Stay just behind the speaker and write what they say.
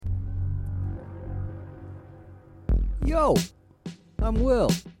Yo, I'm Will.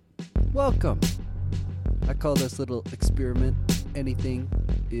 Welcome. I call this little experiment Anything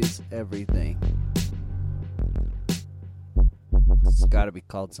is Everything. It's gotta be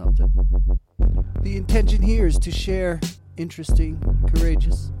called something. The intention here is to share interesting,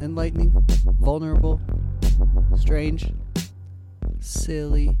 courageous, enlightening, vulnerable, strange,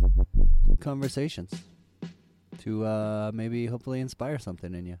 silly conversations to maybe hopefully inspire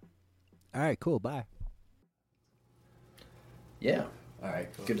something in you. Alright, cool, bye. Yeah. All right,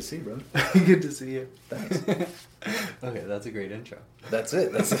 cool. Good to see you, brother. Good to see you. Thanks. Okay, that's a great intro. That's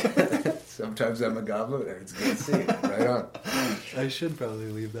it. Sometimes I'm a goblin, and it's good to see you. Right on. I should probably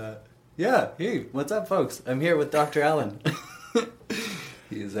leave that. Yeah, hey, what's up, folks? I'm here with Dr. Allan.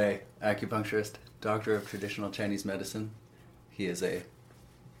 He is a acupuncturist, doctor of traditional Chinese medicine. He is a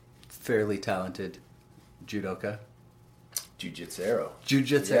fairly talented judoka. Jiu-jitsu.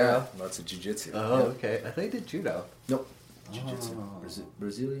 Jiu-jitsu. Yeah, lots of jiu-jitsu. Oh, yeah. okay. I thought you did judo. Nope. Jiu-jitsu. Oh.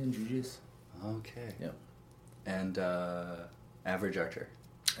 Brazilian jiu-jitsu. Okay. Yeah. And average archer.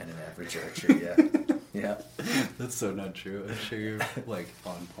 And an average archer, yeah. Yeah. That's so not true. I'm sure you're, like,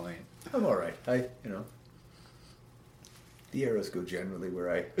 on point. I'm all right. The arrows go generally where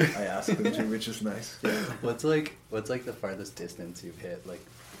I ask them to, which is nice. Yeah. What's like the farthest distance you've hit, like,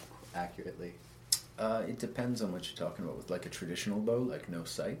 accurately? It depends on what you're talking about. With like a traditional bow, like no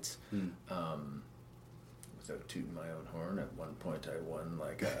sights. Without tooting my own horn, at one point I won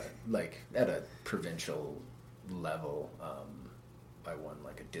like at a provincial level. I won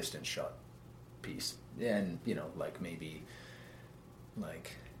like a distance shot piece, and like maybe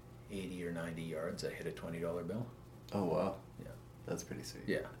like 80 or 90 yards. I hit a $20 bill. Oh wow! Yeah, that's pretty sweet.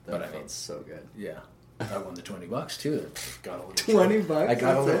 Yeah, but I mean, so good. Yeah. I won the $20 too. Got a little $20. I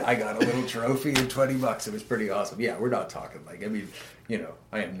got a little trophy and $20. It was pretty awesome. Yeah, we're not talking like I am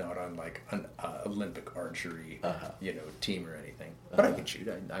not on like an Olympic archery team or anything. But I can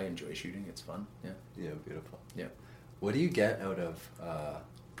shoot. I enjoy shooting. It's fun. Yeah. Yeah, beautiful. Yeah. What do you get out of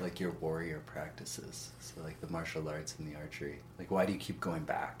like your warrior practices? So like the martial arts and the archery. Like, why do you keep going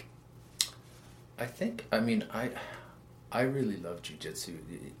back? I really love jiu-jitsu.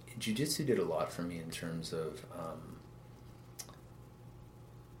 Jiu-jitsu did a lot for me in terms of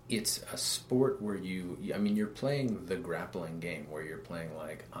it's a sport where you're playing the grappling game where you're playing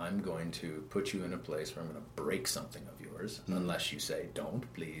like, I'm going to put you in a place where I'm going to break something of yours unless you say, don't,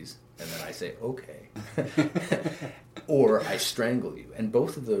 please. And then I say, okay. Or I strangle you. And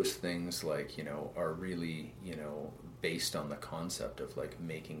both of those things are really, based on the concept of like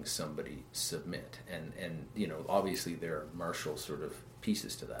making somebody submit, and obviously there are martial sort of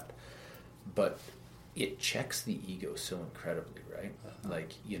pieces to that, but it checks the ego so incredibly, right?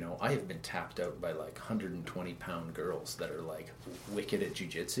 Like, I have been tapped out by like 120-pound girls that are like wicked at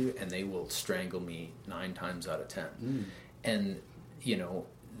jiu-jitsu, and they will strangle me 9 times out of 10. And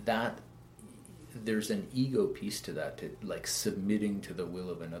that there's an ego piece to that, to like submitting to the will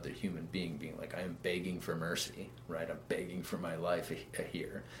of another human being like, I am begging for mercy, right? I'm begging for my life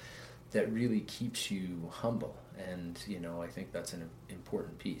here. That really keeps you humble, and I think that's an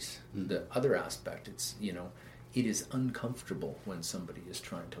important piece. The other aspect, it's it is uncomfortable when somebody is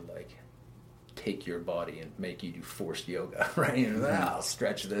trying to like take your body and make you do forced yoga, right? I'll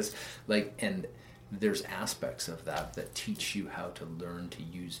stretch this, and there's aspects of that teach you how to learn to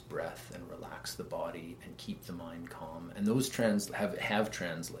use breath and relax the body and keep the mind calm. And those have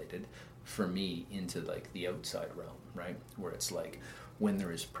translated for me into like the outside realm, right? Where it's like when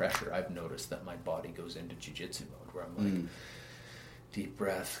there is pressure, I've noticed that my body goes into jiu-jitsu mode where I'm like, deep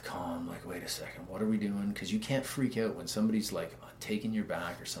breath, calm, like, wait a second, what are we doing? Because you can't freak out when somebody's like taking your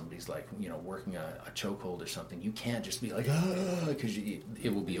back, or somebody's like, working a chokehold or something. You can't just be like, because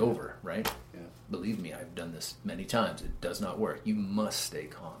it will be over, right? Yeah. Believe me, I've done this many times. It does not work. You must stay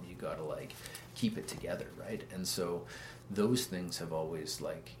calm. You got to like keep it together, right? And so those things have always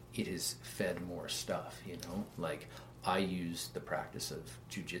like, it has fed more stuff, like I use the practice of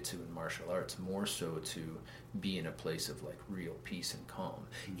jiu-jitsu and martial arts more so to be in a place of like real peace and calm.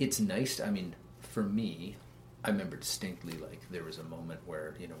 It's nice. For me, I remember distinctly, like there was a moment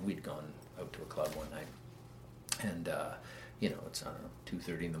where, we'd gone out to a club one night, and, it's, I don't know,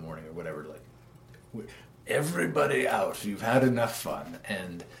 2:30 in the morning or whatever, like everybody out, you've had enough fun.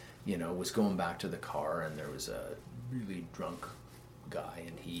 And, was going back to the car, and there was a really drunk guy,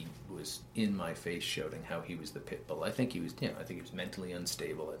 and he was in my face shouting how he was the pit bull. I think he was mentally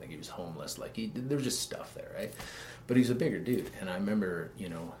unstable. I think he was homeless. Like there was just stuff there, right? But he's a bigger dude. And I remember,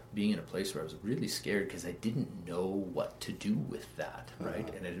 being in a place where I was really scared because I didn't know what to do with that, right?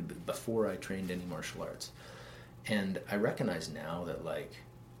 And it had been before I trained any martial arts. And I recognize now that like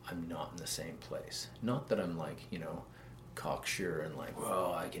I'm not in the same place. Not that I'm like, cocksure and like,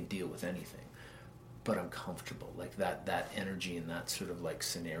 well, I can deal with anything, but I'm comfortable. Like that energy and that sort of like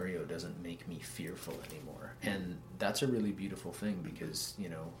scenario doesn't make me fearful anymore. And that's a really beautiful thing, because,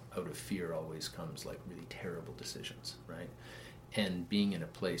 out of fear always comes like really terrible decisions, right? And being in a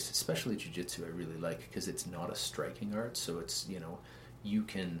place, especially jiu-jitsu, I really like, because it's not a striking art. So it's, you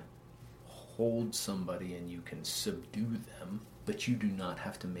can hold somebody and you can subdue them, but you do not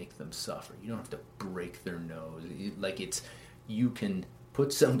have to make them suffer. You don't have to break their nose. You can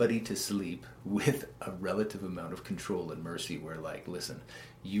put somebody to sleep with a relative amount of control and mercy, where like, listen,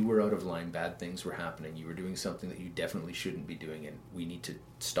 you were out of line, bad things were happening, you were doing something that you definitely shouldn't be doing, and we need to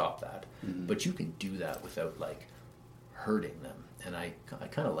stop that. Mm-hmm. But you can do that without like hurting them. And I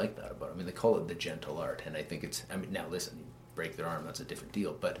kind of like that about it. I mean, they call it the gentle art, and I think it's, now listen, you break their arm, that's a different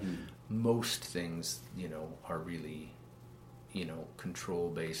deal, but most things, are really, control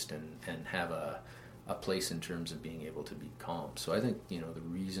based and have a place in terms of being able to be calm. So I think, the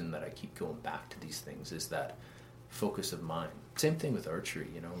reason that I keep going back to these things is that focus of mind. Same thing with archery,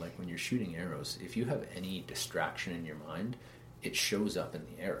 like when you're shooting arrows, if you have any distraction in your mind, it shows up in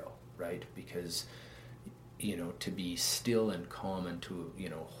the arrow, right? Because, to be still and calm and to,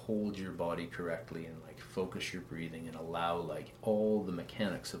 hold your body correctly and like focus your breathing and allow like all the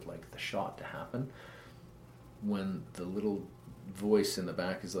mechanics of like the shot to happen, when the little voice in the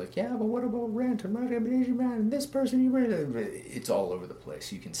back is like, yeah, but what about rent? I'm not going to be Asian man, and this person, it's all over the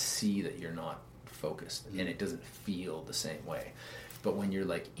place. You can see that you're not focused, and it doesn't feel the same way. But when you're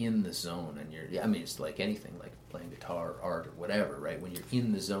like in the zone and it's like anything, like playing guitar, art, or whatever, right? When you're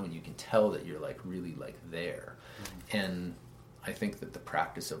in the zone, you can tell that you're like really like there. Mm-hmm. And I think that the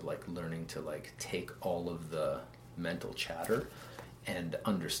practice of like learning to like take all of the mental chatter and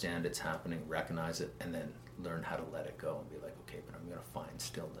understand it's happening, recognize it, and then learn how to let it go and be like, okay, but I'm going to find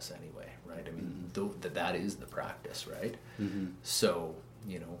stillness anyway, right? I mean, that is the practice, right? Mm-hmm. So,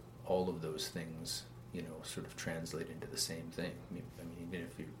 all of those things, sort of translate into the same thing. I mean, even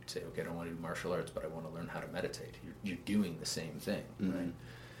if you say, okay, I don't want to do martial arts, but I want to learn how to meditate, you're doing the same thing, right?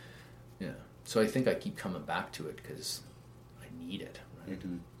 Yeah. So I think I keep coming back to it because I need it, right?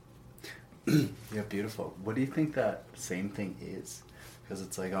 Mm-hmm. Yeah, beautiful. What do you think that same thing is? Because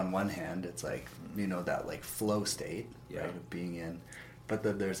it's like, on one hand, it's like, that like flow state, right, of being in, but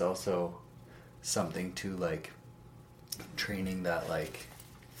then there's also something to like training that like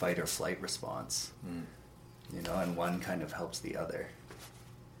fight or flight response, and one kind of helps the other.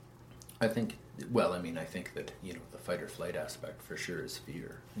 I think that, the fight or flight aspect for sure is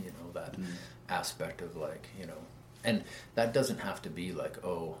fear, that aspect of like, and that doesn't have to be like,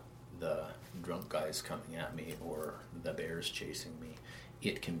 oh, the drunk guy's coming at me or the bear's chasing me.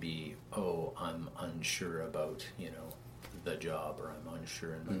 It can be, oh, I'm unsure about, the job, or I'm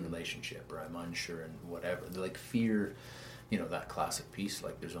unsure in my relationship, or I'm unsure in whatever. Like fear, that classic piece,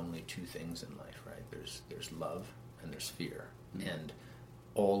 like there's only two things in life, right? There's love and there's fear. And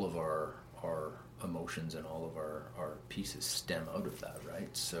all of our emotions and all of our pieces stem out of that,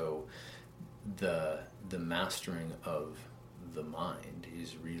 right? So the mastering of the mind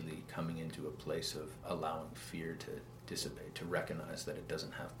is really coming into a place of allowing fear to dissipate, to recognize that it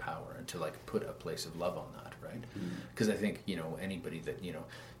doesn't have power, and to like put a place of love on that, right? Because I think anybody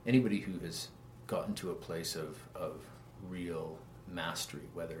who has gotten to a place of real mastery,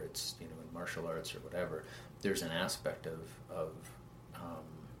 whether it's in martial arts or whatever, there's an aspect of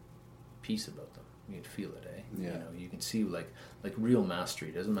peace about them. You can feel it, eh? Yeah. You can see like real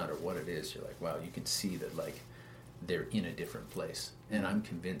mastery. Doesn't matter what it is. You're like, wow, you can see that like they're in a different place, and I'm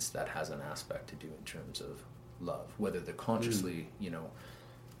convinced that has an aspect to do in terms of love, whether they're consciously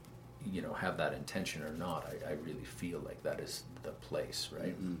have that intention or not. I really feel like that is the place,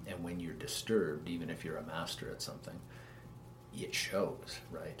 right? And when you're disturbed, even if you're a master at something, it shows,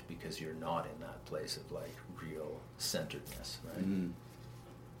 right? Because you're not in that place of like real centeredness, right?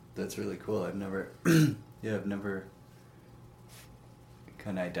 That's really cool. I've never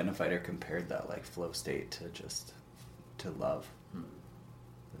kind of identified or compared that like flow state to love.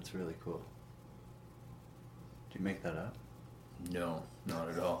 That's really cool. Did you make that up? No, not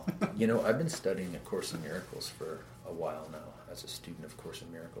at all. I've been studying A Course in Miracles for a while now as a student of Course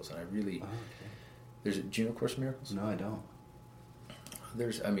in Miracles, and I really... Do you know Course in Miracles? No, I don't.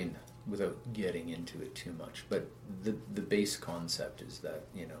 Without getting into it too much, but the base concept is that,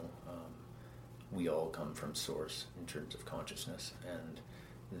 we all come from Source in terms of consciousness, and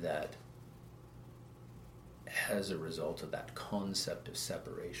that as a result of that concept of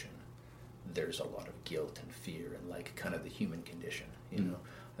separation, there's a lot of guilt and fear and like kind of the human condition,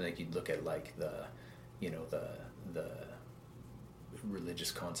 I think you'd look at like the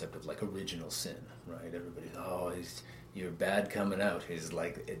religious concept of like original sin, right? Everybody's, you're bad coming out. He's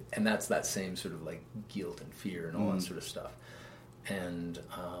like, and that's that same sort of like guilt and fear and all that sort of stuff. And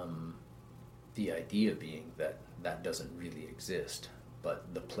the idea being that that doesn't really exist,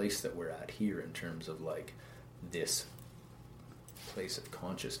 but the place that we're at here in terms of like this place of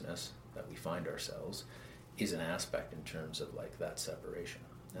consciousness that we find ourselves is an aspect in terms of like that separation.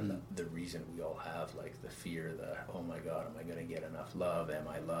 And the reason we all have like the fear, oh my God, am I going to get enough love? Am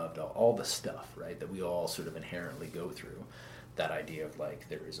I loved? All the stuff, right, that we all sort of inherently go through. That idea of like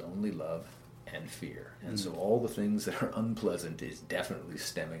there is only love and fear. And so all the things that are unpleasant is definitely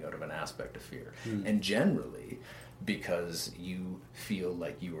stemming out of an aspect of fear. And generally, because you feel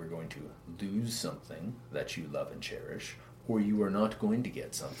like you are going to lose something that you love and cherish, or you are not going to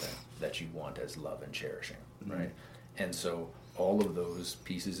get something that you want as love and cherishing, right? And so all of those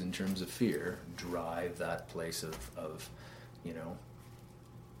pieces in terms of fear drive that place of you know,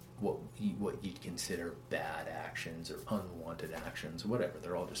 what you'd consider bad actions or unwanted actions, whatever.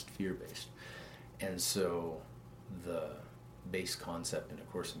 They're all just fear-based. And so the base concept in A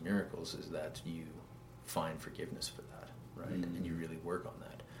Course in Miracles is that you find forgiveness for that, right? And you really work on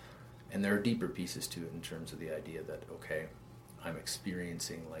that. And there are deeper pieces to it in terms of the idea that, okay, I'm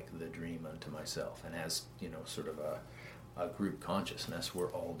experiencing like the dream unto myself. And as, you know, sort of a group consciousness,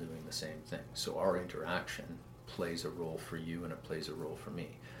 we're all doing the same thing. So our interaction plays a role for you and it plays a role for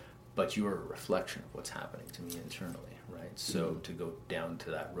me. But you're a reflection of what's happening to me internally, right? So to go down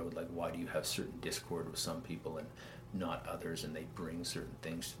to that road, like why do you have certain discord with some people and not others, and they bring certain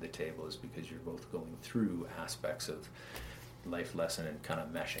things to the table, is because you're both going through aspects of life lesson and kind of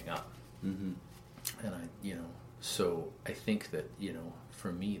meshing up. And so I think that, you know,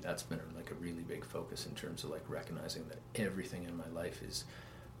 for me, that's been like a really big focus in terms of like recognizing that everything in my life is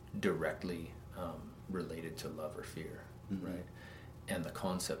directly related to love or fear, right? And the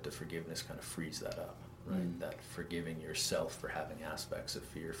concept of forgiveness kind of frees that up, right? That forgiving yourself for having aspects of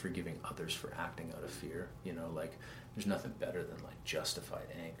fear, forgiving others for acting out of fear, you know, like there's nothing better than like justified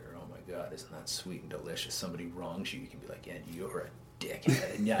anger. Oh my God, isn't that sweet and delicious? Somebody wrongs you, you can be like, yeah, you're a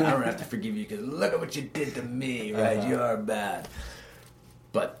dickhead. And yeah, I don't have to forgive you because look at what you did to me, right? You're bad.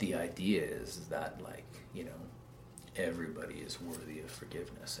 But the idea is that like, you know, everybody is worthy of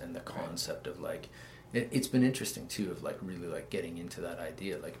forgiveness. And the concept of like, it's been interesting too of like really like getting into that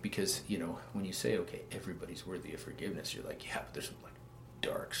idea, like, because, you know, when you say, okay, everybody's worthy of forgiveness, you're like, yeah, but there's some like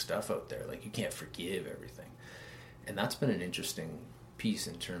dark stuff out there. Like you can't forgive everything. And that's been an interesting piece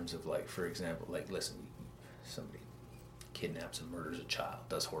in terms of like, for example, like, listen, somebody kidnaps and murders a child,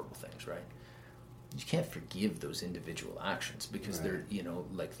 does horrible things, right? You can't forgive those individual actions because they're, you know,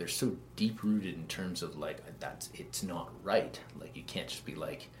 like they're so deep rooted in terms of like, it's not right. Like you can't just be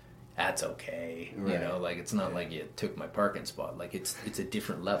like, that's okay, you know, like it's not like you took my parking spot. Like it's a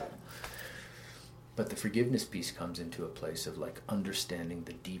different level. But the forgiveness piece comes into a place of like understanding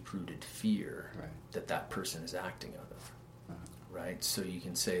the deep-rooted fear that person is acting out of, right? So you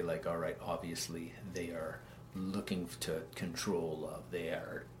can say like, all right, obviously they are looking to control love. They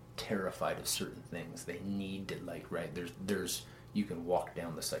are terrified of certain things. They need to like, right? There's you can walk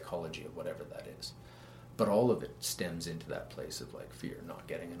down the psychology of whatever that is. But all of it stems into that place of like fear, not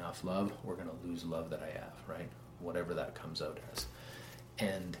getting enough love. We're going to lose love that I have, right? Whatever that comes out as.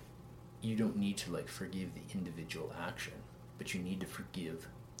 And you don't need to like forgive the individual action, but you need to forgive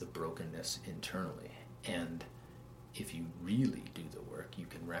the brokenness internally. And if you really do the work, you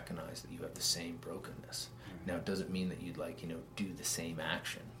can recognize that you have the same brokenness. Now, it doesn't mean that you'd like, you know, do the same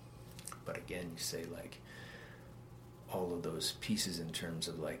action. But again, you say like all of those pieces in terms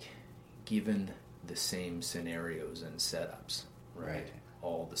of like, given the same scenarios and setups, right?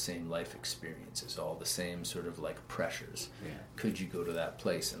 All the same life experiences, all the same sort of like pressures. Could you go to that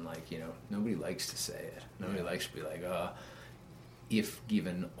place and like, you know, nobody likes to say it. Nobody likes to be like, if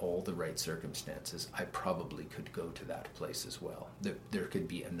given all the right circumstances, I probably could go to that place as well. There could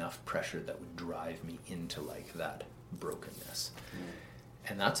be enough pressure that would drive me into like that brokenness.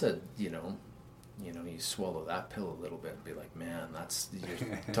 And that's you swallow that pill a little bit and be like, man,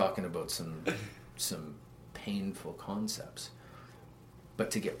 you're talking about some painful concepts. But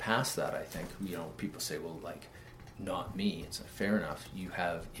to get past that, I think, you know, people say, well, like, not me. It's fair enough. You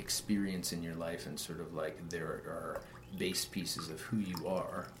have experience in your life and sort of like there are base pieces of who you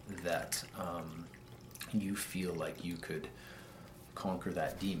are that you feel like you could conquer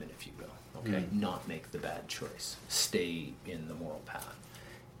that demon, if you will. Okay? Not make the bad choice. Stay in the moral path.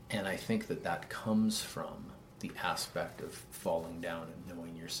 And I think that comes from the aspect of falling down and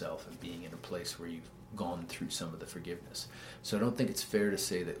knowing yourself and being in a place where you've gone through some of the forgiveness. So I don't think it's fair to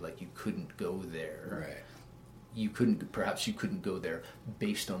say that like you couldn't go there perhaps you couldn't go there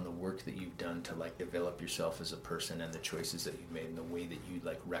based on the work that you've done to like develop yourself as a person and the choices that you've made and the way that you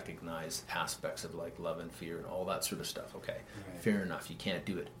like recognize aspects of like love and fear and all that sort of stuff. Okay, right. Fair enough, you can't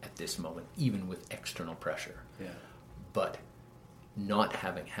do it at this moment even with external pressure. Yeah. But not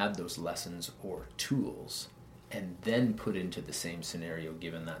having had those lessons or tools and then put into the same scenario,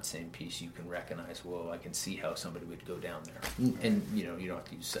 given that same piece, you can recognize, whoa, I can see how somebody would go down there. And you know, you don't have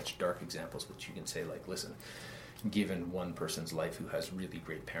to use such dark examples, but you can say like, listen, given one person's life who has really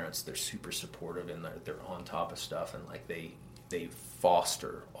great parents, they're super supportive and they're on top of stuff, and like they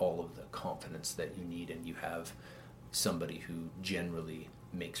foster all of the confidence that you need, and you have somebody who generally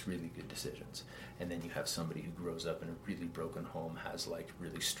makes really good decisions, and then you have somebody who grows up in a really broken home, has like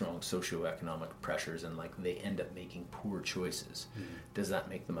really strong socioeconomic pressures, and like they end up making poor choices. Mm-hmm. Does that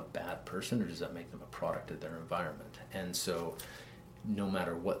make them a bad person, or does that make them a product of their environment? And so no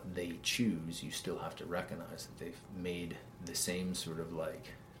matter what they choose, you still have to recognize that they've made the same sort of like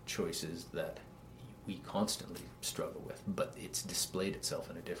choices that we constantly struggle with, but it's displayed itself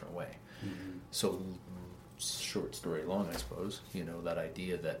in a different way. Mm-hmm. So short story long, I suppose, you know, that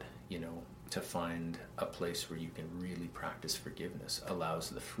idea that, you know, to find a place where you can really practice forgiveness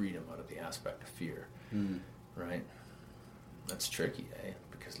allows the freedom out of the aspect of fear. Right? That's tricky, eh?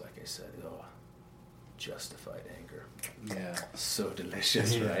 Because like I said, justified anger. Yeah. So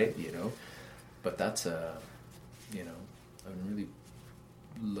delicious, right? You know? But that's you know, I've been really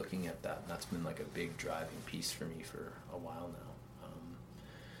looking at that, and that's been like a big driving piece for me for a while now.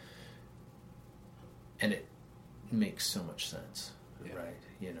 And it makes so much sense, right?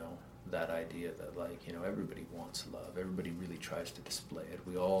 You know, that idea that like, you know, everybody wants love. Everybody really tries to display it.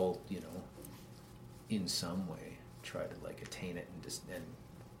 We all, you know, in some way try to like attain it and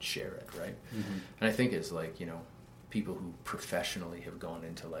share it, right? Mm-hmm. And I think it's like, you know, people who professionally have gone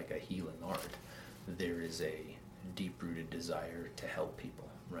into like a healing art, there is a deep-rooted desire to help people,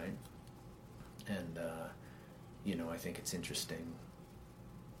 right? And, you know, I think it's interesting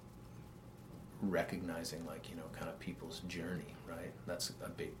recognizing like, you know, kind of people's journey, right? That's a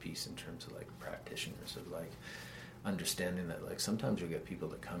big piece in terms of like practitioners, of like understanding that like sometimes you'll get people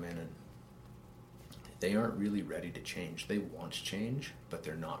that come in and they aren't really ready to change. They want to change, but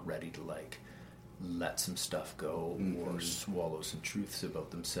they're not ready to like let some stuff go, mm-hmm. or swallow some truths about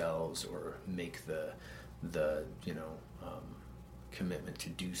themselves, or make the you know, commitment to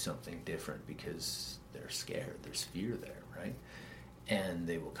do something different because they're scared. There's fear there, right? And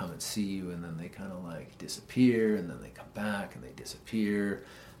they will come and see you, and then they kind of like disappear, and then they come back and they disappear,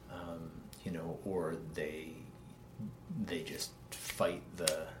 you know, or they just fight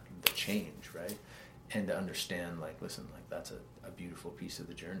the change, right? And to understand, like, listen, like that's a beautiful piece of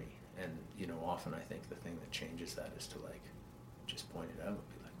the journey. And, you know, often I think the thing that changes that is to like just point it out and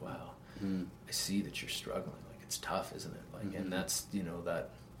be like, wow, I see that you're struggling. Like, it's tough, isn't it? Like, and that's, you know, that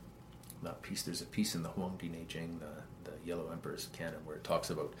piece. There's a piece in the Huangdi Neijing, the Yellow Emperor's canon, where it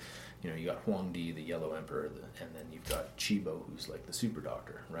talks about, you know, you got Huangdi, the Yellow Emperor, and then you've got Chibo, who's like the super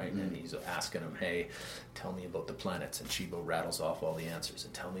doctor, right? And he's asking him, hey, tell me about the planets, and Chibo rattles off all the answers,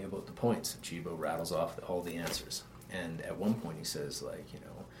 and tell me about the points, and Chibo rattles off all the answers. And at one point he says, like, you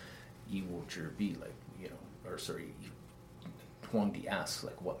know, Yi Zhi, like, you know, or sorry, Huangdi asks,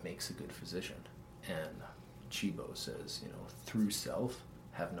 like, what makes a good physician? And Chibo says, you know, through self,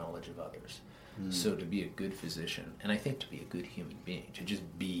 have knowledge of others. So to be a good physician, and I think to be a good human being, to just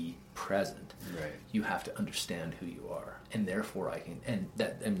be present, right, you have to understand who you are, and therefore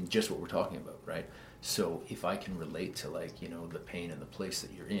and just what we're talking about, right? So if I can relate to, like, you know, the pain and the place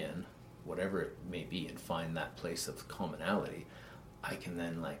that you're in, whatever it may be, and find that place of commonality, I can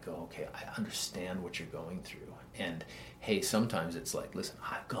then like go, okay, I understand what you're going through, and hey, sometimes it's like, listen,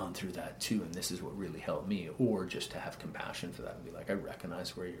 I've gone through that too, and this is what really helped me, or just to have compassion for that and be like, I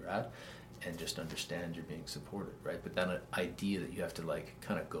recognize where you're at, and just understand you're being supported, right? But that idea that you have to like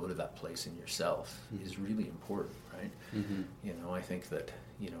kind of go to that place in yourself is really important, right? You know, I think that,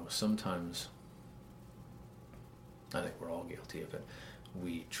 you know, sometimes, I think we're all guilty of it,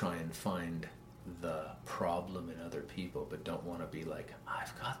 we try and find the problem in other people, but don't want to be like,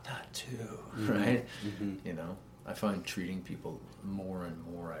 I've got that too, right? You know, I find treating people more and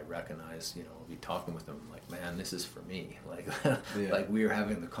more, I recognize, you know, I'll be talking with them like, man, this is for me. Like, like we're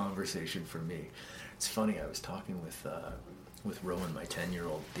having the conversation for me. It's funny, I was talking with Rowan, my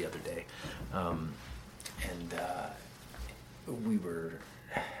 10-year-old, the other day, and we were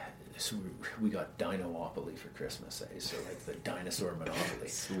So we got Dinopoly for Christmas, eh? So like the dinosaur Monopoly,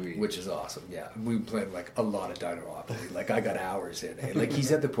 Sweet. which is awesome. Yeah, we played like a lot of Dinopoly. Like I got hours in, eh? Like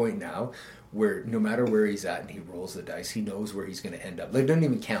he's at the point now where no matter where he's at and he rolls the dice, he knows where he's going to end up. Like doesn't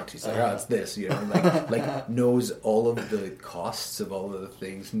even count. He's like, oh, it's this, you know, like knows all of the costs of all of the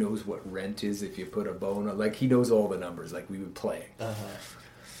things. Knows what rent is if you put a bone on. Like he knows all the numbers. Like we would play.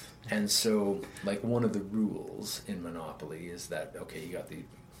 And so, like one of the rules in Monopoly is that okay, you got the.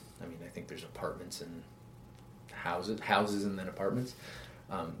 I mean, I think there's apartments and houses and then apartments.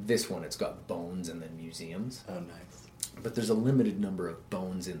 This one, it's got bones and then museums. Oh, nice. But there's a limited number of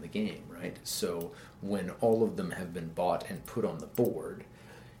bones in the game, right? So when all of them have been bought and put on the board,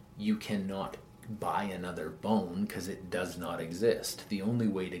 you cannot buy another bone because it does not exist. The only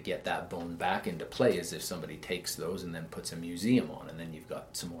way to get that bone back into play is if somebody takes those and then puts a museum on, and then you've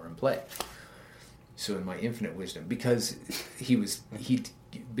got some more in play. So in my infinite wisdom, because he'd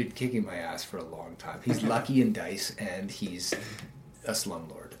been kicking my ass for a long time. He's lucky in dice and he's a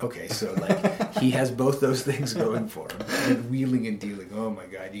slumlord. Okay, so like he has both those things going for him. And wheeling and dealing. Oh my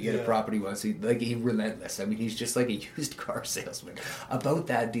God, you get a property once. He's relentless. I mean, he's just like a used car salesman about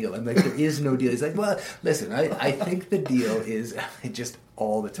that deal. I'm like, there is no deal. He's like, well, listen, I think the deal is just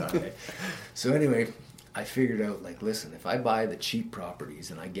all the time. So anyway, I figured out, like, listen, if I buy the cheap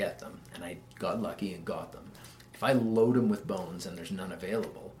properties and I get them, and I got lucky and got them, if I load him with bones and there's none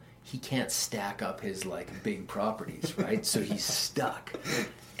available, he can't stack up his, like, big properties, right? So he's stuck.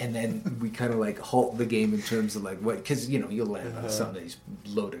 And then we kind of, like, halt the game in terms of, like, what, because, you know, you'll land on something that he's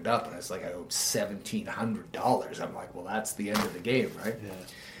loaded up, and it's like, I owe $1,700. I'm like, well, that's the end of the game, right? Yeah.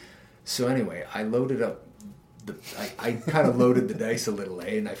 So anyway, I loaded up. I kind of loaded the dice a little,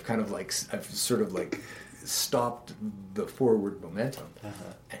 and I've sort of like stopped the forward momentum.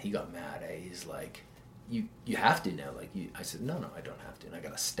 And he got mad. He's like, you have to now. Like I said, no, I don't have to. And I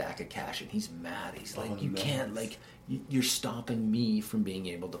got a stack of cash, and he's mad. He's like, you can't, like, you're stopping me from being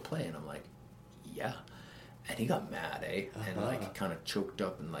able to play. And I'm like, yeah. And he got mad, and like kind of choked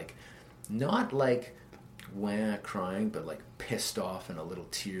up and like, not like crying, but like pissed off and a little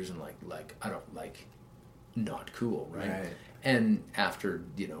tears and like I don't like. Not cool, right? And after,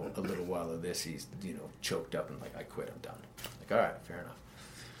 you know, a little while of this, he's, you know, choked up and like, I quit, I'm done. Like, all right, fair enough.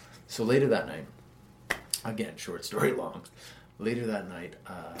 So later that night, again, short story long, later that night,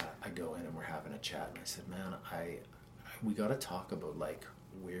 I go in and we're having a chat, and I said, man, we got to talk about like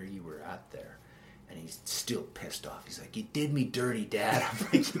where you were at there. And he's still pissed off. He's like, you did me dirty, Dad. I'm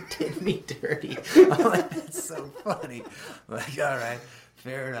like, you did me dirty. I'm like, that's so funny. I'm like, all right.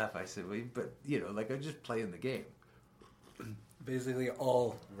 Fair enough. I said, well, but, you know, like, I'm just playing the game. Basically,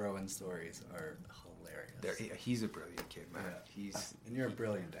 all Rowan's stories are hilarious. He's a brilliant kid, man. Yeah. And you're a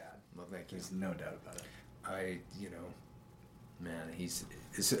brilliant dad. Well, thank you. There's no doubt about it.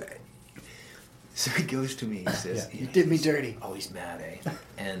 So he goes to me, he says, you did me dirty. Oh, he's mad,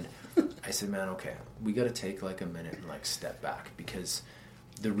 And I said, man, okay, we got to take, like, a minute and, like, step back, because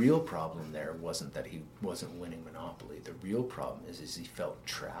the real problem there wasn't that he wasn't winning Monopoly. The real problem is he felt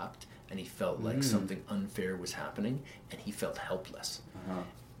trapped, and he felt like something unfair was happening, and he felt helpless.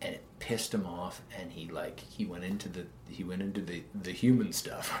 And it pissed him off, and he went into the human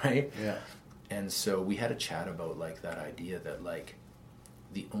stuff, right? Yeah. And so we had a chat about like that idea that like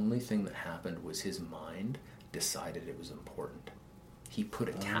the only thing that happened was his mind decided it was important. He put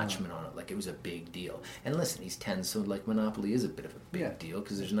attachment on it, like it was a big deal. And listen, he's 10, so like Monopoly is a bit of a big deal,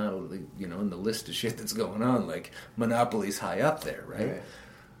 because there's not, you know, in the list of shit that's going on, like Monopoly's high up there, right?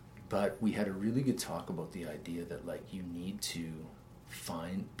 But we had a really good talk about the idea that like you need to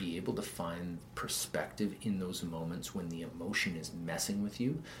be able to find perspective in those moments when the emotion is messing with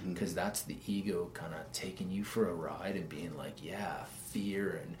you, because that's the ego kind of taking you for a ride and being like, yeah,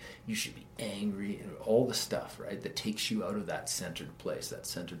 fear, and you should be angry, and all the stuff, right, that takes you out of that centered place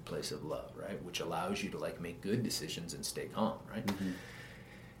of love, right, which allows you to like make good decisions and stay calm, right?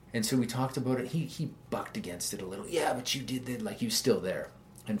 And so we talked about it. He bucked against it a little. Yeah, but you did that, like, he was still there.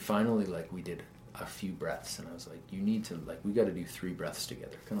 And finally, like, we did a few breaths, and I was like, you need to, like, we got to do 3 breaths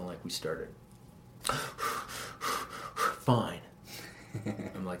together, kind of like we started. Fine.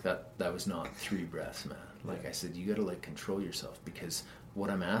 I'm like, that was not 3 breaths, man. Like I said, you got to like control yourself, because what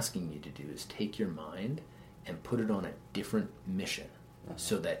I'm asking you to do is take your mind and put it on a different mission,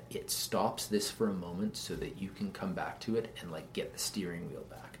 so that it stops this for a moment, so that you can come back to it and like get the steering wheel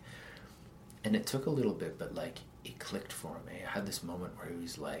back. And it took a little bit, but like it clicked for him. I had this moment where he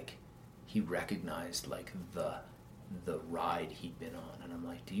was like, he recognized like the ride he'd been on, and I'm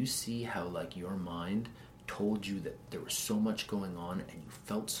like, do you see how like your mind told you that there was so much going on and you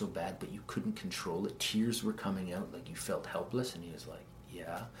felt so bad but you couldn't control it? Tears were coming out, like you felt helpless. And he was like,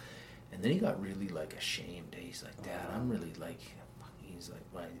 yeah. And then he got really like ashamed. He's like, Dad, I'm really like, he's like,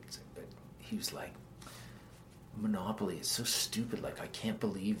 why? But he was like, Monopoly is so stupid. Like, I can't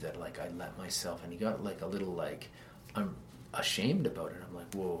believe that, like, I let myself, and he got like a little like, I'm ashamed about it. I'm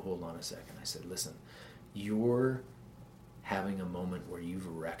like, whoa, hold on a second. I said, listen, you're having a moment where you've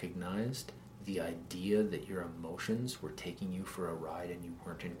recognized the idea that your emotions were taking you for a ride and you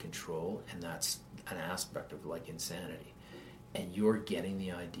weren't in control, and that's an aspect of like insanity. And you're getting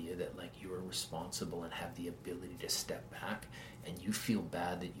the idea that like you're responsible and have the ability to step back, and you feel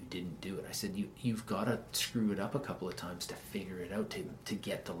bad that you didn't do it. I said, you've got to screw it up a couple of times to figure it out, to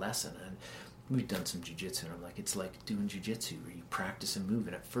get the lesson. And we've done some jiu-jitsu, and I'm like, it's like doing jiu-jitsu where you practice a move,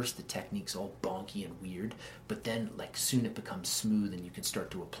 and at first the technique's all bonky and weird, but then like soon it becomes smooth and you can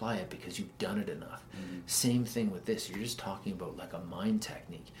start to apply it because you've done it enough. Same thing with this. You're just talking about like a mind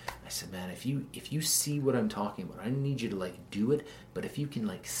technique. I said, man, if you see what I'm talking about, I don't need you to like do it, but if you can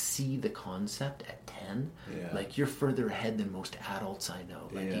like see the concept at 10, like you're further ahead than most adults I know.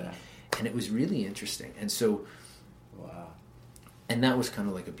 Like and it was really interesting. And so wow. And that was kind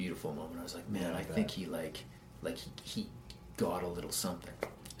of like a beautiful moment. I was like, man, I think he he got a little something.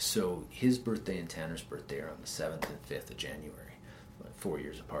 So his birthday and Tanner's birthday are on the 7th and 5th of January. 4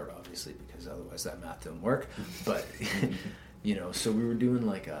 years apart, obviously, because otherwise that math don't work. But, you know, so we were doing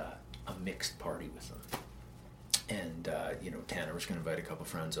like a mixed party with them. And, you know, Tanner was going to invite a couple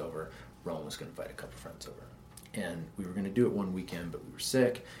friends over. Roland was going to invite a couple friends over. And we were going to do it one weekend, but we were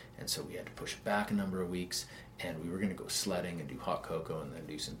sick. And so we had to push it back a number of weeks. And we were going to go sledding and do hot cocoa and then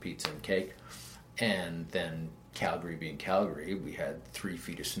do some pizza and cake. And then Calgary being Calgary, we had 3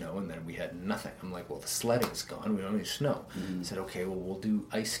 feet of snow and then we had nothing. I'm like, well, the sledding's gone. We don't need snow. I said, okay, well, we'll do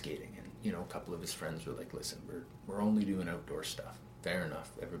ice skating. And, you know, a couple of his friends were like, listen, we're only doing outdoor stuff. Fair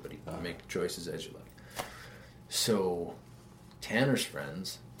enough. Everybody make choices as you like. So Tanner's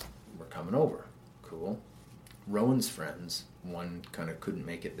friends were coming over. Cool. Rowan's friends, one kind of couldn't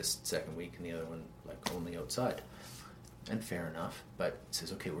make it this second week and the other one like only outside. And fair enough, but it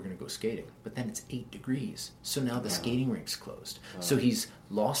says, okay, we're going to go skating. But then it's 8 degrees, so now the skating rink's closed. So he's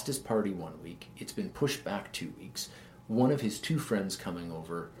lost his party 1 week. It's been pushed back 2 weeks. One of his 2 friends coming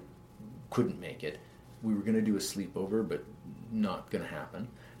over couldn't make it. We were going to do a sleepover, but not going to happen.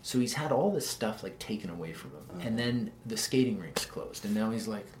 So he's had all this stuff like taken away from him. And then the skating rink's closed. And now he's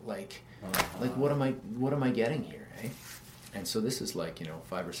like, what am I getting here, eh? And so this is like, you know,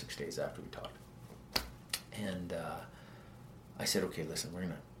 5 or 6 days after we talked. And I said, okay, listen, we're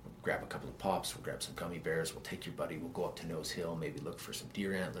going to grab a couple of pops, we'll grab some gummy bears, we'll take your buddy, we'll go up to Nose Hill, maybe look for some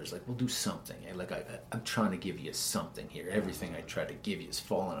deer antlers, like we'll do something. Eh? Like I'm trying to give you something here. Everything I try to give you is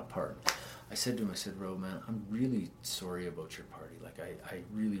falling apart. I said to him, I said, Ro, man, I'm really sorry about your party. Like I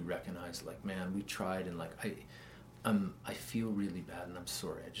really recognize, like, man, we tried, and like I feel really bad and I'm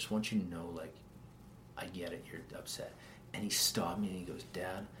sorry. I just want you to know, like, I get it, you're upset. And he stopped me and he goes,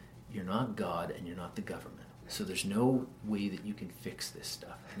 Dad, you're not God and you're not the government. So there's no way that you can fix this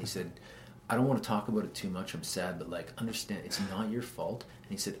stuff. And he said, I don't want to talk about it too much. I'm sad, but like, understand, it's not your fault.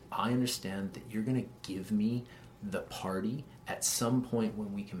 And he said, I understand that you're going to give me the party at some point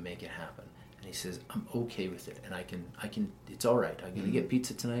when we can make it happen. And he says, I'm okay with it. And I can, it's all right. I'm going to get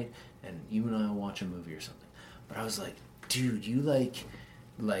pizza tonight and you and I will watch a movie or something. But I was like, dude, you like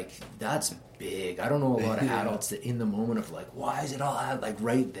that's big. I don't know a lot of adults that in the moment of like, why is it all out? Like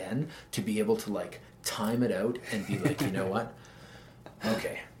right then to be able to like time it out and be like, you know what?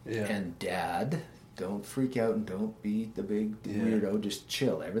 Okay. Yeah. And Dad, don't freak out and don't be the big weirdo. Just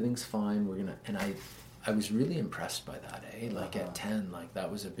chill. Everything's fine. We're gonna. And I was really impressed by that. Like at 10, like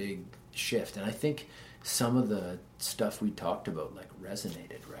that was a big shift. And I think some of the stuff we talked about like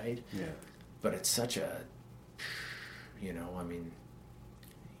resonated, right? Yeah. But it's such a, you know, I mean,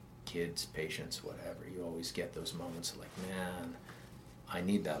 kids, patience, whatever. You always get those moments of like, man, I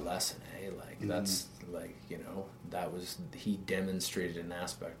need that lesson, Like that's like, you know, that was, he demonstrated an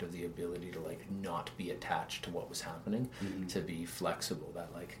aspect of the ability to like not be attached to what was happening, to be flexible.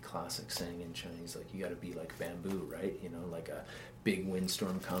 That like classic saying in Chinese, like you got to be like bamboo, right? You know, like a big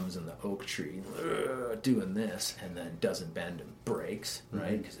windstorm comes and the oak tree doing this and then doesn't bend and breaks,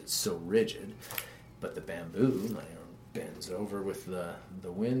 right? Because it's so rigid. But the bamboo, like, bends over with the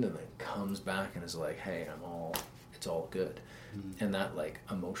wind and then comes back and is like, hey, it's all good. And that like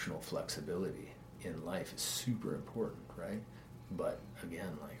emotional flexibility in life is super important, right? But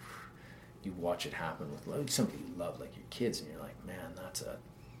again, like you watch it happen with like somebody you love, like your kids, and you're like, man, that's a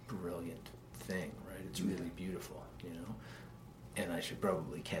brilliant thing, right? It's really beautiful, you know? And I should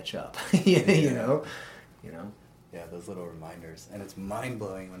probably catch up, you know? Yeah, those little reminders. And it's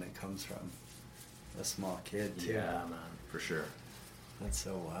mind-blowing when it comes from a small kid too. Yeah, man, for sure. That's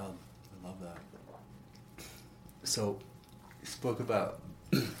so wild. love that. So, you spoke about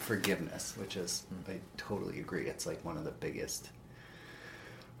forgiveness, which is, I totally agree. It's like one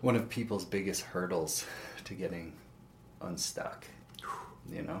of people's biggest hurdles to getting unstuck,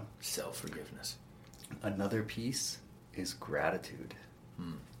 you know? Self-forgiveness. Another piece is gratitude.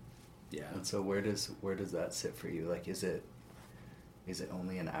 Yeah. And so where does that sit for you? Like, is it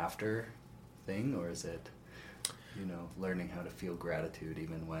only an after thing, or is it, you know, learning how to feel gratitude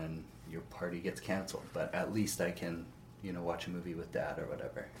even when your party gets canceled, but at least I can, you know, watch a movie with Dad or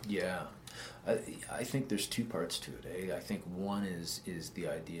whatever? Yeah. I think there's two parts to it, eh? I think one is the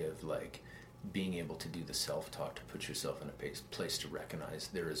idea of, like, being able to do the self-talk, to put yourself in a place to recognize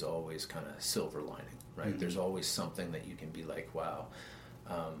there is always kind of silver lining, right? Mm-hmm. There's always something that you can be like, wow,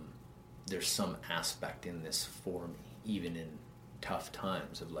 there's some aspect in this for me, even in tough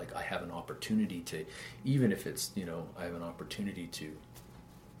times, of like, I have an opportunity to, even if it's, you know, I have an opportunity to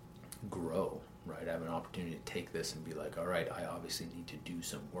grow, right? I have an opportunity to take this and be like, all right, I obviously need to do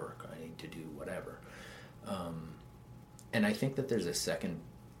some work. I need to do whatever. And I think that there's a second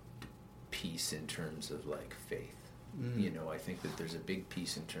piece in terms of, like, faith. You know, I think that there's a big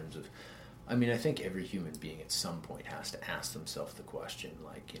piece in terms of, I mean, I think every human being at some point has to ask themselves the question,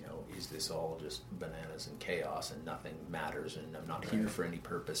 like, you know, is this all just bananas and chaos and nothing matters and I'm not here for any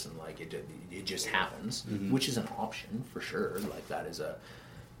purpose and, like, it just happens, which is an option for sure. Like, that is a,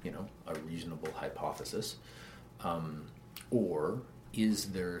 you know, a reasonable hypothesis. Or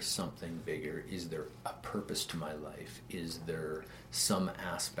is there something bigger? Is there a purpose to my life? Is there some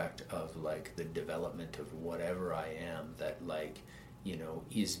aspect of, like, the development of whatever I am that, like, you know,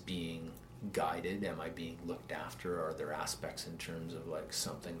 is being guided? Am I being looked after? Are there aspects in terms of, like,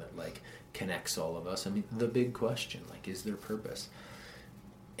 something that, like, connects all of us? I mean, the big question, like, is there purpose?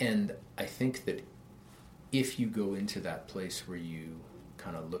 And I think that if you go into that place where you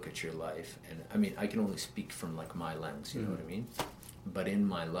kind of look at your life, and I mean, I can only speak from, like, my lens, you know what I mean? But in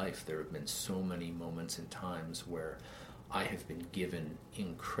my life, there have been so many moments and times where I have been given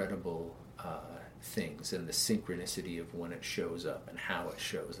incredible things, and the synchronicity of when it shows up and how it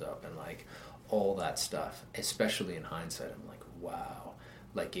shows up and, like, all that stuff, especially in hindsight, I'm like, wow,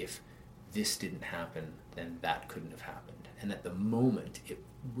 like, if this didn't happen, then that couldn't have happened. And at the moment, it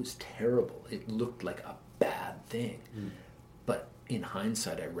was terrible. It looked like a bad thing. But in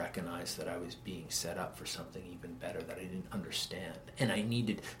hindsight, I recognized that I was being set up for something even better that I didn't understand. And I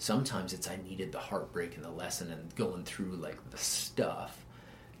needed the heartbreak and the lesson and going through, like, the stuff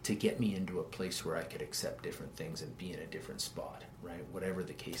to get me into a place where I could accept different things and be in a different spot, right? Whatever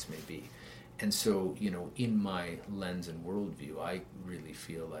the case may be. And so, you know, in my lens and worldview, I really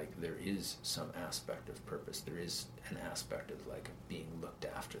feel like there is some aspect of purpose. There is an aspect of, like, being looked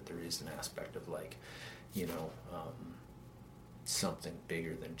after. There is an aspect of, like, you know, something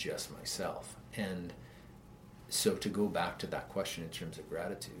bigger than just myself. And so to go back to that question in terms of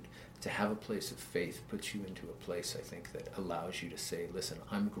gratitude, to have a place of faith puts you into a place, I think, that allows you to say, listen,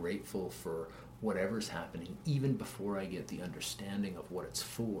 I'm grateful for whatever's happening, even before I get the understanding of what it's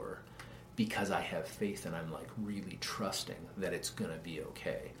for, because I have faith and I'm, like, really trusting that it's going to be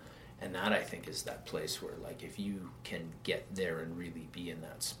okay. And that, I think, is that place where, like, if you can get there and really be in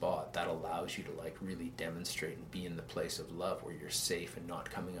that spot, that allows you to, like, really demonstrate and be in the place of love where you're safe and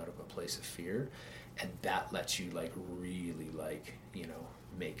not coming out of a place of fear. And that lets you, like, really, like, you know,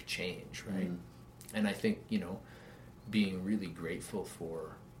 make change, right? And I think, you know, being really grateful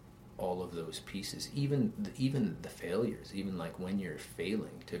for all of those pieces, even the failures, even, like, when you're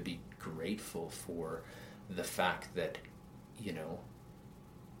failing, to be grateful for the fact that, you know,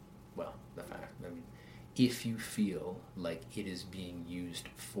 well, the fact, I mean, if you feel like it is being used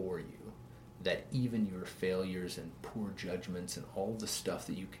for you, that even your failures and poor judgments and all the stuff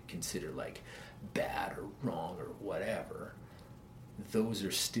that you could consider, like, bad or wrong or whatever, those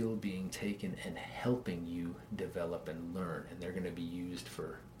are still being taken and helping you develop and learn, and they're going to be used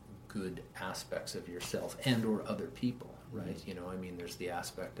for good aspects of yourself and or other people, right? You know, I mean, there's the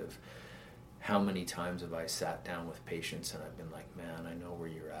aspect of how many times have I sat down with patients and I've been like, man, I know where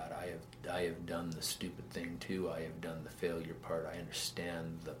you're at. I have done the stupid thing too. I have done the failure part. I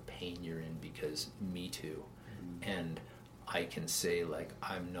understand the pain you're in, because me too. And I can say, like,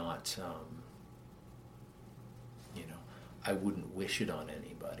 I'm not, you know, I wouldn't wish it on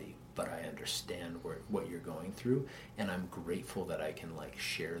anybody, but I understand what you're going through, and I'm grateful that I can, like,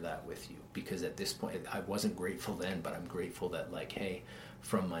 share that with you, because at this point, I wasn't grateful then, but I'm grateful that, like, hey,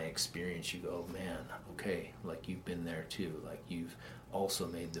 from my experience, you go, man, okay, like, you've been there too, like, you've also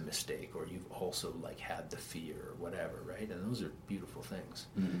made the mistake, or you've also, like, had the fear or whatever, right? And those are beautiful things.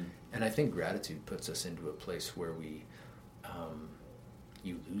 And I think gratitude puts us into a place where we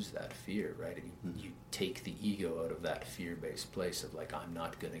you lose that fear, right? And you take the ego out of that fear-based place of like, I'm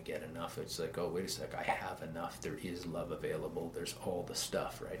not going to get enough. It's like, oh, wait a sec, I have enough. There is love available. There's all the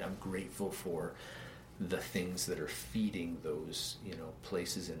stuff, right? I'm grateful for the things that are feeding those,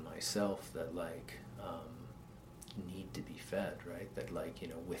 places in myself that like need to be fed, right? That like,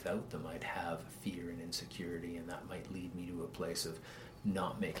 without them I'd have fear and insecurity, and that might lead me to a place of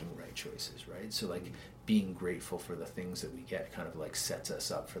not making right choices, right? So like being grateful for the things that we get kind of like sets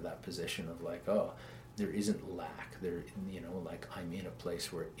us up for that position of like, oh, there isn't lack there, like I'm in a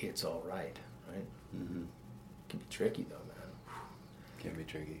place where it's all right? It can be tricky though, man. Can be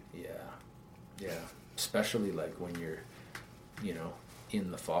tricky. Yeah, especially like when you're in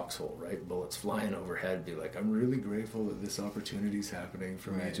the foxhole, right? Bullets flying overhead, be like, I'm really grateful that this opportunity's happening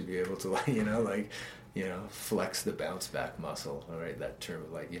for me to be able to flex the bounce back muscle, all right? That term,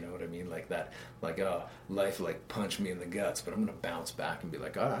 like, you know what I mean? Like that, like, oh, life like punched me in the guts, but I'm going to bounce back and be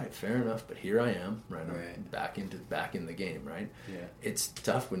like, all right, fair enough, but here I am, right? I'm back in the game, right? Yeah. It's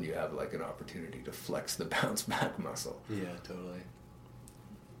tough when you have like an opportunity to flex the bounce back muscle. Yeah, totally.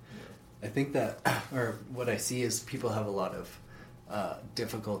 I think that, or what I see is people have a lot of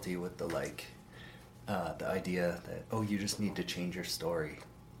difficulty with the idea that, oh, you just need to change your story,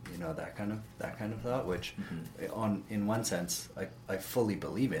 that kind of thought, which in one sense I fully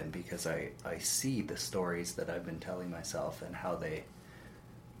believe in, because I see the stories that I've been telling myself and how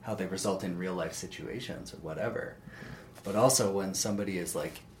they result in real life situations or whatever. But also when somebody is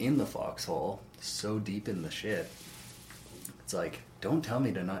like in the foxhole, so deep in the shit, it's like, don't tell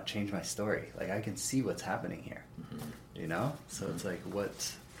me to not change my story. Like, I can see what's happening here. So it's like,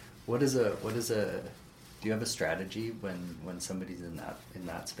 what is a do you have a strategy when somebody's in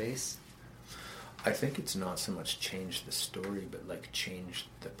that space? I think it's not so much change the story, but like change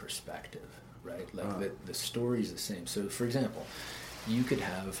the perspective, right? Like the story's the same. So for example, you could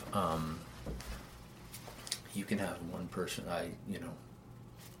have one person,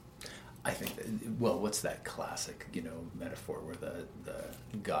 I think that, well, what's that classic, metaphor where the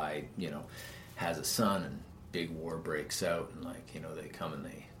guy, has a son and big war breaks out, and like, they come and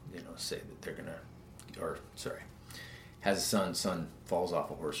they, say that they're gonna, has a son falls off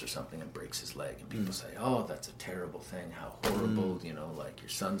a horse or something and breaks his leg, and people say, oh, that's a terrible thing, how horrible, like your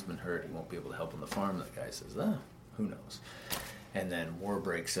son's been hurt, he won't be able to help on the farm. The guy says, who knows? And then war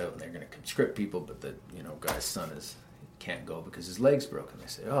breaks out and they're gonna conscript people, but the, guy's son can't go because his leg's broken. They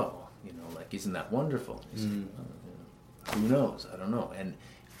say, oh, like, isn't that wonderful? And you say, who knows? I don't know. And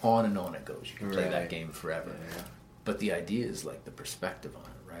on it goes. You can play that game forever. Yeah. But the idea is like the perspective on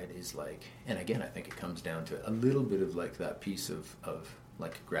it, right? Is like, and again, I think it comes down to a little bit of like that piece of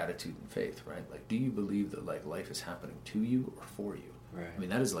like gratitude and faith, right? Like, do you believe that like life is happening to you or for you? Right. I mean,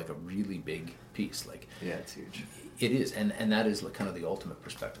 that is like a really big piece. Like, yeah, it's huge. It is, and that is like kind of the ultimate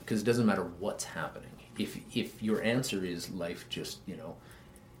perspective, because it doesn't matter what's happening. If your answer is life just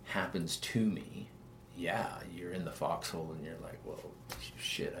happens to me, yeah, you're in the foxhole and you're like, well,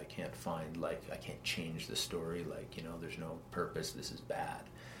 shit, I can't change the story, like, there's no purpose, this is bad.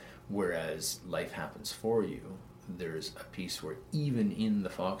 Whereas life happens for you, there's a piece where even in the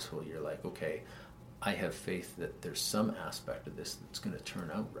foxhole you're like, okay, I have faith that there's some aspect of this that's going to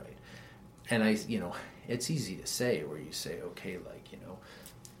turn out right. And it's easy to say, where you say, okay, like,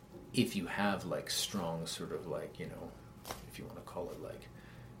 if you have like strong sort of like, if you want to call it like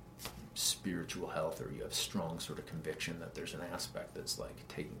spiritual health, or you have strong sort of conviction that there's an aspect that's like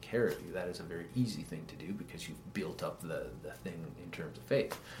taking care of you, that is a very easy thing to do because you've built up the thing in terms of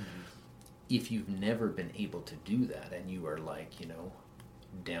faith. If you've never been able to do that, and you are like,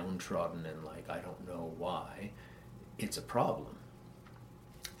 downtrodden and like, I don't know why, it's a problem.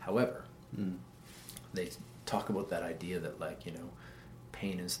 However, they talk about that idea that like,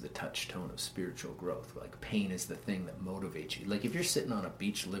 pain is the touchstone of spiritual growth. Like, pain is the thing that motivates you. Like, if you're sitting on a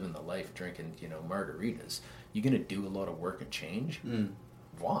beach living the life, drinking, margaritas, you're going to do a lot of work and change.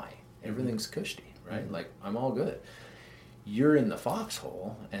 Why? Everything's cushy, right? Like, I'm all good. You're in the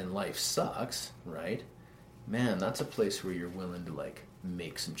foxhole and life sucks, right? Man, that's a place where you're willing to like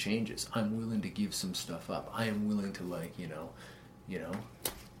make some changes. I'm willing to give some stuff up. I am willing to like,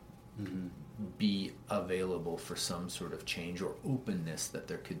 be available for some sort of change or openness that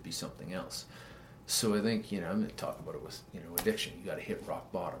there could be something else. So I think, I'm going to talk about it with, addiction. You got to hit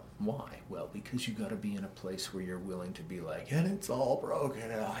rock bottom. Why? Well, because you got to be in a place where you're willing to be like, and it's all broken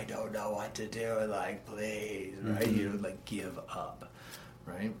and I don't know what to do, and like, please, right? Like, give up,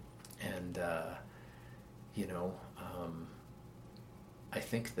 right? And, I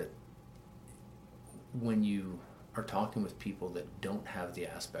think that when you are talking with people that don't have the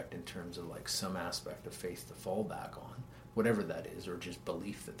aspect in terms of like some aspect of faith to fall back on, whatever that is, or just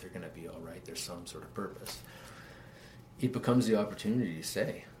belief that they're going to be all right, there's some sort of purpose, it becomes the opportunity to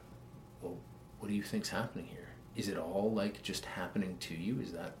say, well, what do you think's happening here? Is it all like just happening to you?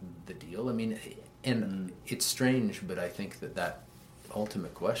 Is that the deal? I mean, and it's strange, but I think that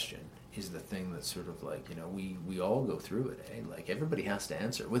ultimate question is the thing that's sort of like, you know, we all go through it, eh? Like, everybody has to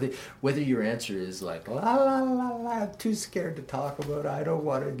answer. Whether your answer is like, la, la, la, la, too scared to talk about it, I don't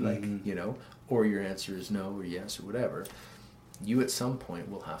want to, like, you know, or your answer is no or yes or whatever, you at some point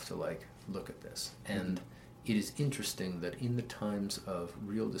will have to, like, look at this. And it is interesting that in the times of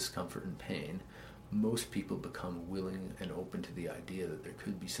real discomfort and pain, most people become willing and open to the idea that there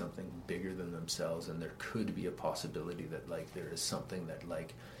could be something bigger than themselves, and there could be a possibility that, like, there is something that,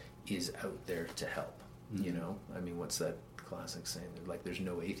 like, is out there to help. You know, I mean, what's that classic saying? Like, there's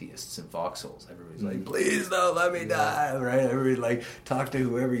no atheists in foxholes. Everybody's like, please don't let me die, right? Everybody, like, talk to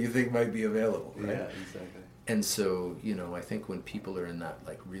whoever you think might be available, right? Yeah, exactly. And so, you know, I think when people are in that,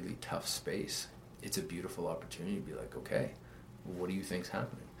 like, really tough space, it's a beautiful opportunity to be like, okay, well, what do you think's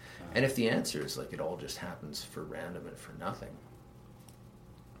happening? And if the answer is like it all just happens for random and for nothing,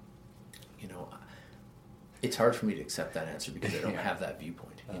 you know, it's hard for me to accept that answer because I don't have that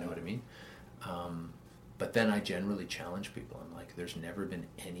viewpoint. You know what I mean? But then I generally challenge people. I'm like, there's never been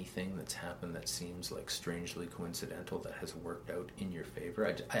anything that's happened that seems like strangely coincidental that has worked out in your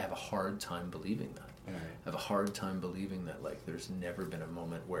favor. I have a hard time believing that. Right. I have a hard time believing that, like, there's never been a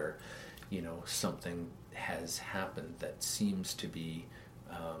moment where, you know, something has happened that seems to be,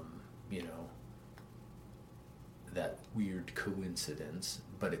 you know, that weird coincidence,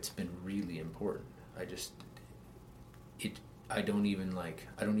 but it's been really important. I don't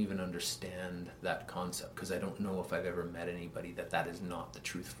even understand that concept, because I don't know if I've ever met anybody that is not the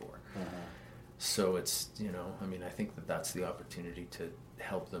truth for. So it's, you know, I mean, I think that's the opportunity to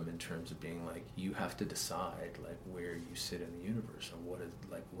help them in terms of being like, you have to decide, like, where you sit in the universe and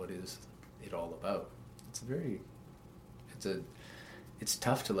what is it all about. It's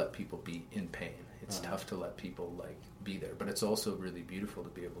tough to let people be in pain. It's tough to let people, like, be there, but it's also really beautiful to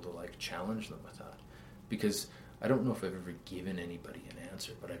be able to, like, challenge them with that, because I don't know if I've ever given anybody an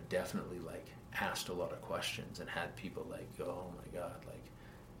answer, but I've definitely, like, asked a lot of questions and had people, like, go, oh my God, like,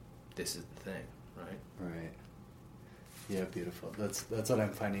 this is the thing, right? Right. Yeah, beautiful. That's what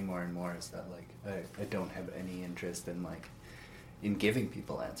I'm finding more and more, is that, like, I don't have any interest in, like, in giving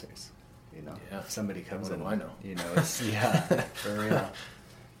people answers. You know, yeah. If somebody comes what in, do I know? You know, it's, yeah, for real.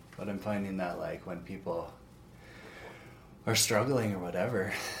 But I'm finding that, like, when people are struggling or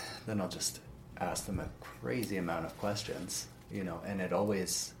whatever, then I'll just ask them a crazy amount of questions, you know, and it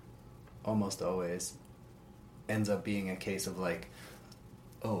almost always ends up being a case of, like,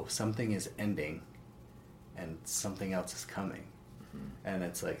 oh, something is ending and something else is coming. And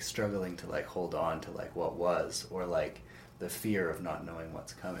it's, like, struggling to, like, hold on to, like, what was, or, like, the fear of not knowing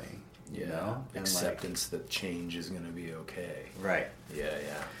what's coming. You know? And, acceptance, like, that change is going to be okay. Right. Yeah.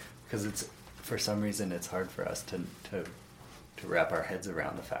 Because it's, for some reason, it's hard for us to wrap our heads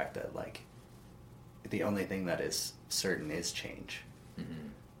around the fact that, like, the only thing that is certain is change.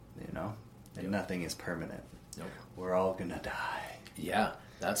 You know? And nothing is permanent. Nope. We're all gonna die. Yeah,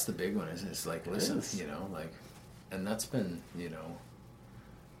 that's the big one, isn't it? It's like, listen, you know, like, and that's been, you know,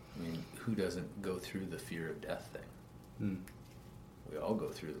 I mean, who doesn't go through the fear of death thing? We all go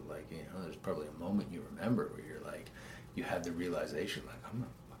through, like, you know, there's probably a moment you remember where you're like, you had the realization, like, I'm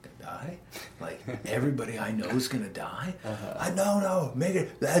gonna fucking die? Like, everybody I know is gonna die? No, make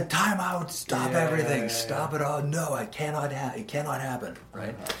it, time out, stop everything, stop it all, no, it cannot happen,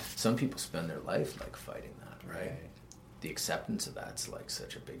 right? Some people spend their life, like, fighting that, right? The acceptance of that's, like,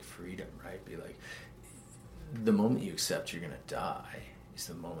 such a big freedom, right? Be like, the moment you accept you're gonna die is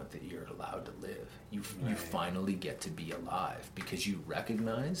the moment that you're allowed to live. You finally get to be alive, because you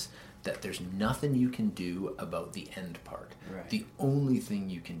recognize that there's nothing you can do about the end part. The only thing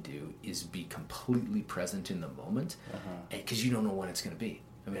you can do is be completely present in the moment, because you don't know when it's going to be.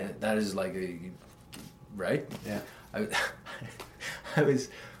 I mean, that is like right? Yeah.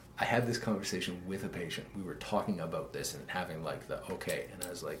 I had this conversation with a patient. We were talking about this and having, like, and I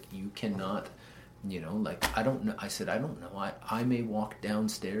was like, you cannot, you know, like, I don't know. I said, I don't know. I may walk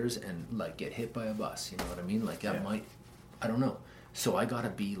downstairs and, like, get hit by a bus. You know what I mean? Like, that might, I don't know. So I got to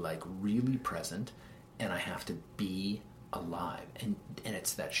be, like, really present, and I have to be alive. And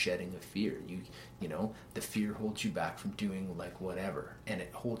it's that shedding of fear. You know, the fear holds you back from doing, like, whatever. And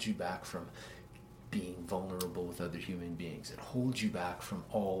it holds you back from being vulnerable with other human beings. It holds you back from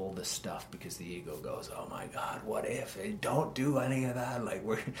all the stuff, because the ego goes, oh my God, what if? Don't do any of that. Like,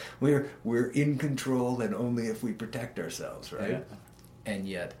 we're in control, and only if we protect ourselves, right? And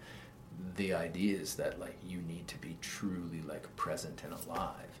yet the idea is that like you need to be truly like present and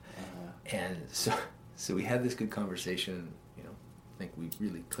alive. And so we had this good conversation, you know, I think we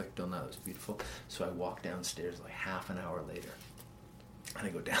really clicked on that. It was beautiful. So I walked downstairs like half an hour later, and I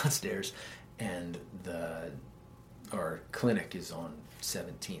go downstairs, and our clinic is on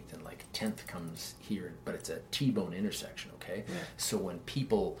 17th, and like 10th comes here, but it's a T-bone intersection, okay? Yeah. So when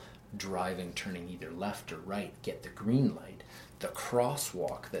people driving, turning either left or right, get the green light, the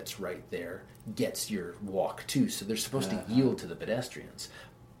crosswalk that's right there gets your walk too. So they're supposed to yield to the pedestrians.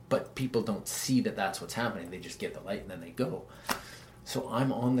 But people don't see that that's what's happening. They just get the light and then they go. So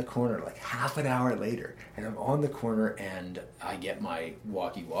I'm on the corner like half an hour later, and I'm on the corner, and I get my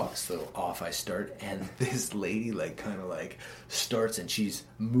walkie-walk, so off I start, and this lady like kind of like starts, and she's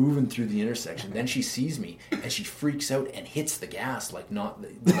moving through the intersection. Then she sees me, and she freaks out and hits the gas, like not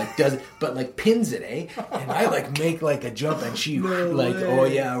like does it, but like pins it, eh? And I like make like a jump, and she oh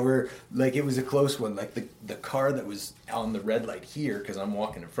yeah, we're like, it was a close one. Like the car that was on the red light here, because I'm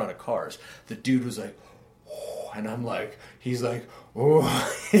walking in front of cars, the dude was like, oh, and I'm like, he's like, oh,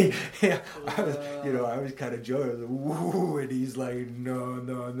 yeah. I was kind of joking. I was like, woo, and he's like,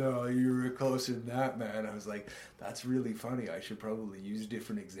 no, you were closer than that, man. I was like, that's really funny. I should probably use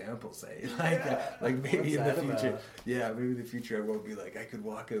different examples, eh? Like maybe in the future, maybe in the future I won't be like, I could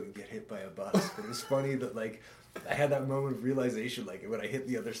walk out and get hit by a bus. But it was funny that like I had that moment of realization, like when I hit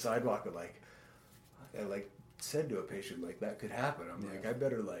the other sidewalk, I like said to a patient, like, that could happen. I'm like, I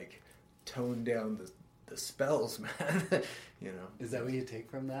better like tone down the spells, man. You know, is that what you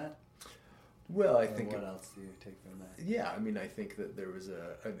take from that? Well, I think what else do you take from that? Yeah, I mean, I think that there was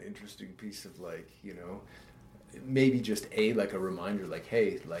an interesting piece of like, you know, maybe just like a reminder, like,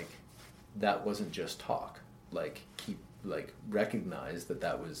 hey, like that wasn't just talk. Like keep like recognize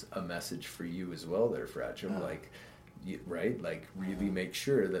that was a message for you as well, there, Fradsham. Like, right? Like really make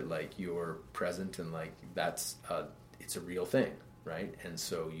sure that like you're present and like that's it's a real thing, right? And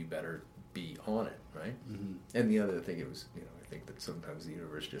so you better be on it, right? Mm-hmm. And the other thing, it was, you know, I think that sometimes the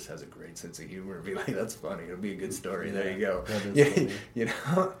universe just has a great sense of humor and be like, that's funny, it'll be a good story, there you go. You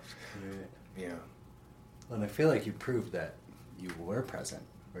know? Yeah. And I feel like you proved that you were present,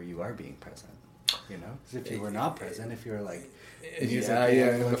 or you are being present, you know? Because if you were not present, if you were like, on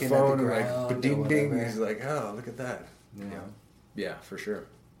the phone, and like, ding ding, he's like, oh, look at that. Yeah, for sure.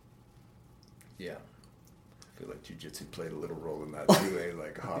 Yeah. I feel like jiu-jitsu played a little role in that too, eh?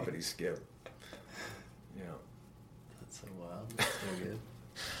 Like hoppity skip. Yeah. That's so wild. That's so good.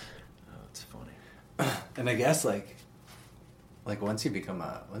 Oh, it's funny. And I guess like once you become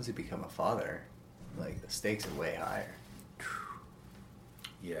a father, like the stakes are way higher.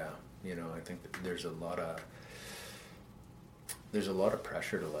 Yeah, you know, I think that there's a lot of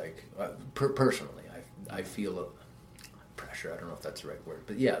pressure to like personally. I feel pressure. I don't know if that's the right word,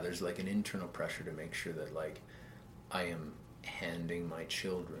 but yeah, there's like an internal pressure to make sure that like I am handing my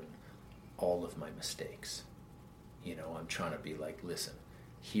children all of my mistakes. You know, I'm trying to be like, listen,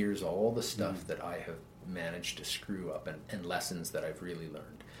 here's all the stuff that I have managed to screw up and lessons that I've really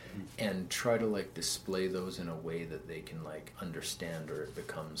learned, and try to like display those in a way that they can like understand, or it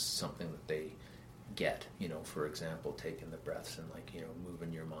becomes something that they get. You know, for example, taking the breaths and like, you know,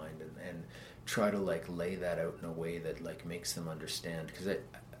 moving your mind and try to like lay that out in a way that like makes them understand, because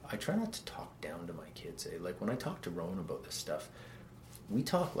I try not to talk down to my kids. Like when I talk to Rowan about this stuff, we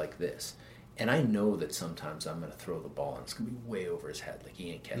talk like this, and I know that sometimes I'm going to throw the ball and it's going to be way over his head, like he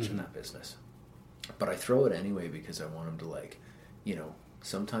ain't catching that business, but I throw it anyway because I want him to like, you know,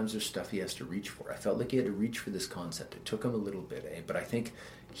 sometimes there's stuff he has to reach for. I felt like he had to reach for this concept. It took him a little bit, but I think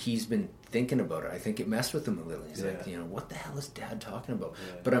he's been thinking about it. I think it messed with him a little. He's like, you know, what the hell is Dad talking about?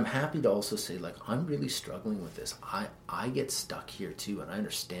 But I'm happy to also say, like, I'm really struggling with this. I get stuck here too, and I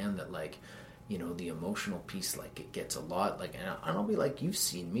understand that, like, you know, the emotional piece, like, it gets a lot, like, and I'll be like, you've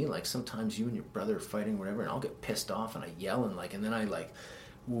seen me, like, sometimes you and your brother are fighting, whatever, and I'll get pissed off, and I yell, and, like, and then I, like,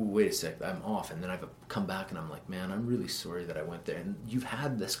 ooh, wait a sec, I'm off. And then I've come back and I'm like, man, I'm really sorry that I went there. And you've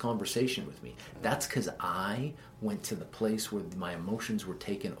had this conversation with me. That's because I went to the place where my emotions were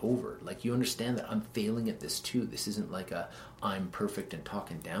taken over. Like, you understand that I'm failing at this too. This isn't like I'm perfect and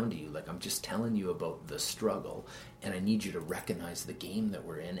talking down to you. Like, I'm just telling you about the struggle, and I need you to recognize the game that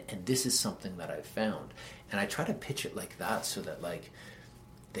we're in. And this is something that I've found. And I try to pitch it like that so that, like,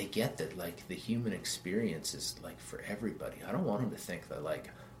 they get that, like, the human experience is, like, for everybody. I don't want them to think that, like,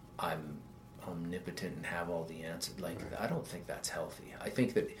 I'm omnipotent and have all the answers. Like, I don't think that's healthy. I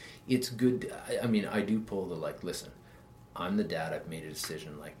think that it's good. I mean, I do pull the, like, listen, I'm the dad. I've made a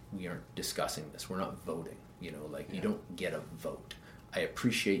decision. Like, we aren't discussing this. We're not voting. You know, like, you don't get a vote. I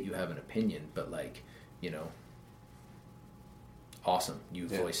appreciate you have an opinion, but, like, you know, awesome. You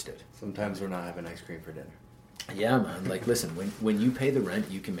voiced it. Sometimes we're not having ice cream for dinner. Yeah, man. Like, listen, when you pay the rent,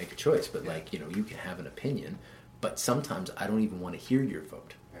 you can make a choice. But, like, you know, you can have an opinion. But sometimes I don't even want to hear your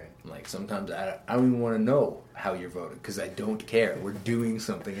vote. Right. Like, sometimes I don't even want to know how you're voting because I don't care. We're doing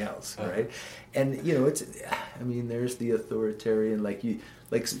something else, right? And, you know, there's the authoritarian,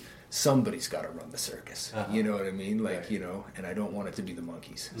 somebody's got to run the circus. You know what I mean? Like, right. You know, and I don't want it to be the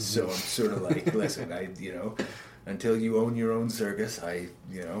monkeys. Mm-hmm. So I'm sort of like, listen, until you own your own circus,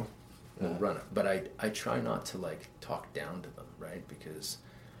 we'll run it. But I try not to, like, talk down to them, right? Because,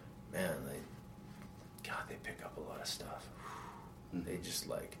 man, they pick up a lot of stuff. Mm-hmm. They just,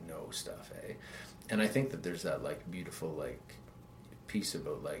 like, know stuff, eh? And I think that there's that, like, beautiful, like, piece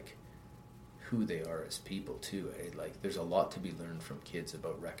about, like, who they are as people, too, eh? Like, there's a lot to be learned from kids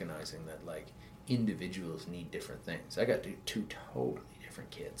about recognizing that, like, individuals need different things. I got two totally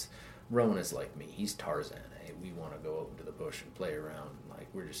different kids. Rowan is like me. He's Tarzan, eh? We want to go out into the bush and play around. And, like,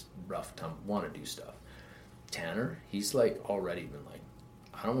 we're just want to do stuff. Tanner, he's, like, already been like,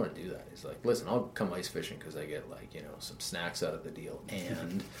 I don't want to do that. He's like, listen, I'll come ice fishing because I get, like, you know, some snacks out of the deal,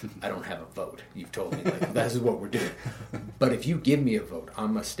 and I don't have a vote. You've told me, like, this is what we're doing. But if you give me a vote,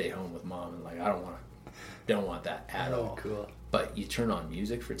 I'm gonna stay home with mom, and, like, I don't want that at all. Cool. But you turn on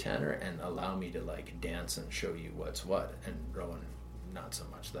music for Tanner and allow me to, like, dance and show you what's what. And Rowan, not so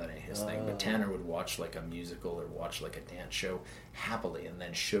much. That ain't his thing. But Tanner would watch, like, a musical or watch, like, a dance show happily and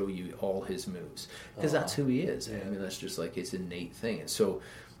then show you all his moves. Because that's who he is. Yeah. I mean, that's just, like, his innate thing. And so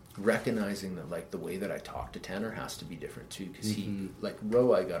recognizing that, like, the way that I talk to Tanner has to be different, too. Because he, like,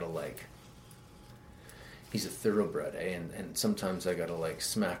 Ro, I gotta, like, he's a thoroughbred, eh? And sometimes I gotta, like,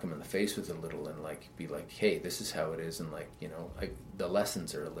 smack him in the face with a little and, like, be like, hey, this is how it is. And, like, you know, the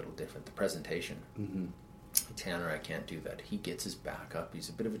lessons are a little different. The presentation. Mm-hmm. Tanner, I can't do that. He gets his back up. He's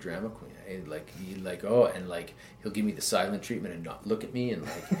a bit of a drama queen. Eh? Like, he'll give me the silent treatment and not look at me, and,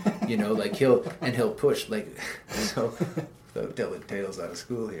 like, you know, like, he'll push, like, so without telling tales out of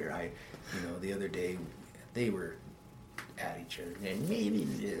school here, the other day they were at each other and maybe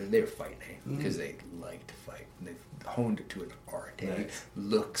they were fighting, because they like to fight. And they've honed it to an art. Nice.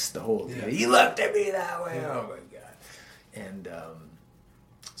 Looks the whole thing. Yeah. You looked at me that way. Yeah. Oh my god. And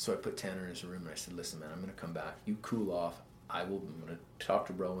so I put Tanner in his room and I said, listen, man, I'm going to come back. You cool off. I'm going to talk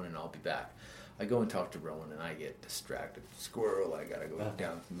to Rowan and I'll be back. I go and talk to Rowan and I get distracted. Squirrel, I got to go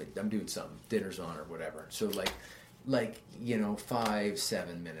down. I'm doing something. Dinner's on or whatever. So, like, you know,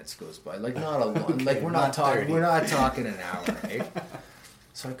 5-7 minutes goes by. Like, not a long. Okay, like, we're not talking an hour, right?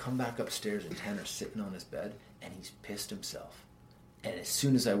 So I come back upstairs and Tanner's sitting on his bed and he's pissed himself. And as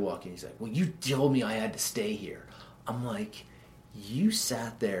soon as I walk in, he's like, well, you told me I had to stay here. I'm like, you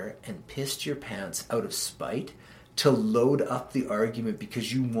sat there and pissed your pants out of spite to load up the argument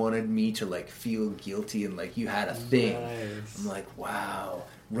because you wanted me to, like, feel guilty and, like, you had a thing. Nice. I'm like, wow.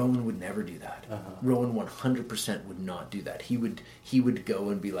 Rowan would never do that. Rowan 100% would not do that. He would go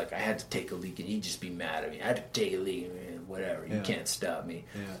and be like, I had to take a leak, and he'd just be mad at me. I had to take a leak, whatever. You can't stop me.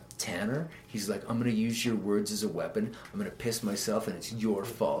 Yeah. Tanner, he's like, I'm going to use your words as a weapon. I'm going to piss myself, and it's your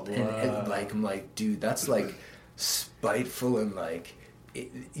fault. Wow. And like, I'm like, dude, that's, like, spiteful and, like,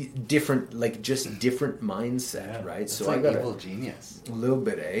 different, like, just different mindset, right? So like, I got evil genius. A little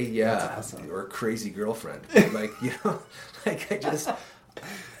bit, eh? Yeah. That's awesome. Or a crazy girlfriend. Like, you know, like, I just...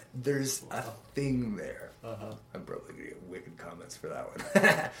 There's a thing there. I'm probably gonna get wicked comments for that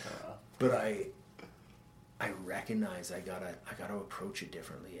one. But I recognize I gotta approach it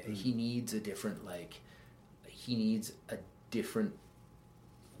differently. He needs a different, like,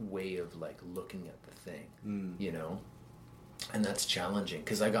 way of, like, looking at the thing, you know? And that's challenging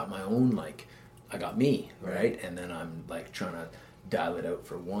because I got my own, like, I got me, right? And then I'm, like, trying to dial it out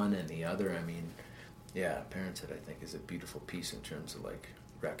for one and the other. I mean, yeah, parenthood, I think, is a beautiful piece in terms of, like,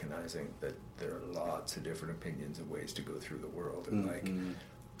 recognizing that there are lots of different opinions and ways to go through the world, and like,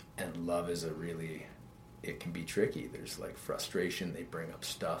 and love is it can be tricky. There's, like, frustration. They bring up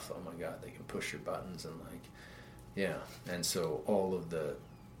stuff. Oh my God, they can push your buttons, and, like, yeah. And so all of the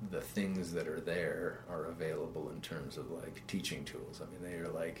things that are there are available in terms of, like, teaching tools. I mean, they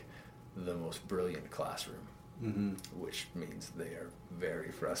are, like, the most brilliant classroom, which means they are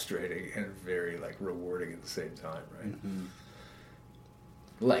very frustrating and very, like, rewarding at the same time, right?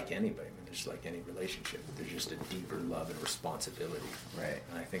 Like anybody, I mean, there's, like, any relationship, but there's just a deeper love and responsibility. Right.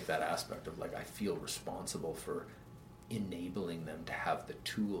 And I think that aspect of, like, I feel responsible for enabling them to have the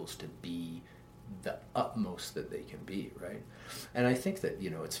tools to be the utmost that they can be, right? And I think that, you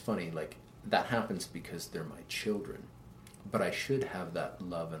know, it's funny, like, that happens because they're my children, but I should have that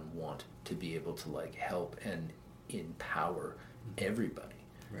love and want to be able to, like, help and empower everybody.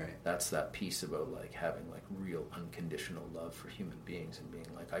 Right. That's that piece about like having like real unconditional love for human beings and being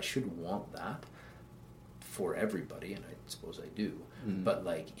like, I should want that for everybody, and I suppose I do, but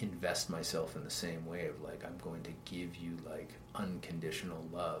like invest myself in the same way of like, I'm going to give you like unconditional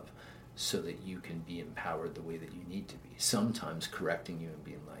love so that you can be empowered the way that you need to be. Sometimes correcting you and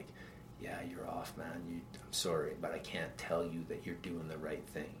being like, yeah, you're off, man. I'm sorry, but I can't tell you that you're doing the right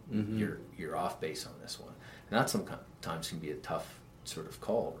thing. You're off base on this one. And that sometimes can be a tough sort of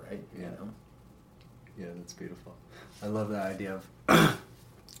call, right? Yeah. You know? Yeah, that's beautiful. I love the idea of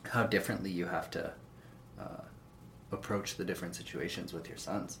how differently you have to approach the different situations with your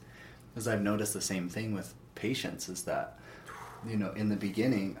sons. Because I've noticed the same thing with patients, is that, you know, in the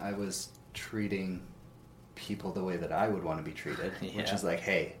beginning, I was treating people the way that I would want to be treated, which is like,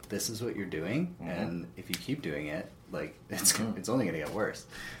 hey, this is what you're doing, and if you keep doing it, like, it's only going to get worse.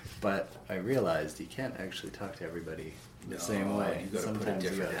 But I realized you can't actually talk to everybody the same way. You got to put a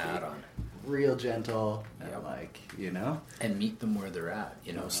different hat on. Real gentle, and like, you know, and meet them where they're at.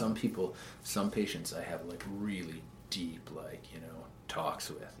 You know, some patients I have like really deep, like, you know, talks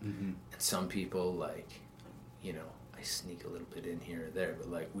with, and some people, like, you know, I sneak a little bit in here or there,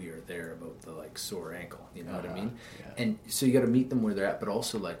 but like, we are there about the like sore ankle, you know what I mean? Yeah. And so you got to meet them where they're at, but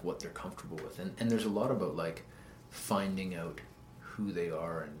also like what they're comfortable with, and there's a lot about like finding out who they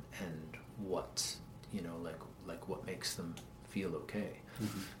are and what, you know, like what makes them feel okay.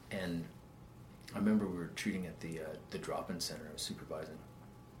 And I remember we were treating at the drop-in center I was supervising,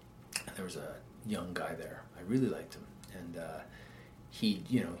 and there was a young guy there. I really liked him, and he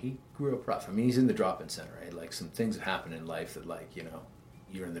grew up rough. I mean, he's in the drop-in center, right? Like, some things have happened in life that, like, you know,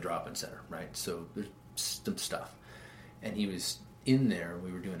 you're in the drop-in center, right? So there's some stuff, and he was in there.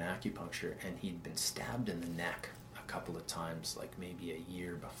 We were doing acupuncture, and he'd been stabbed in the neck a couple of times, like maybe a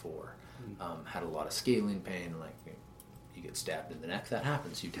year before. Had a lot of scaling pain, like. You get stabbed in the neck, that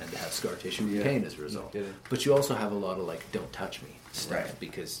happens. You tend to have scar tissue and pain as a result. But you also have a lot of like, don't touch me stuff,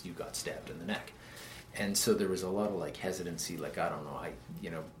 because you got stabbed in the neck. And so there was a lot of like hesitancy, like, I don't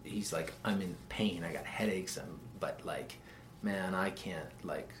know, he's like, I'm in pain, I got headaches, but like, man, I can't,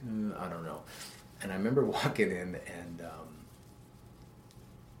 like, I don't know. And I remember walking in, and the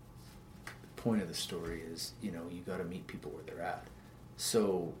point of the story is, you know, you got to meet people where they're at.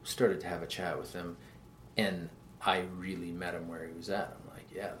 So started to have a chat with them, and I really met him where he was at. I'm like,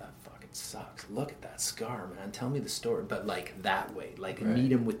 yeah, that fucking sucks. Look at that scar, man. Tell me the story. But like that way, like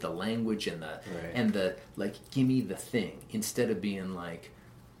meet him with the language and the like, give me the thing, instead of being like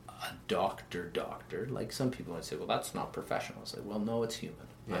a doctor. Like, some people would say, well, that's not professional. It's like, well, no, it's human.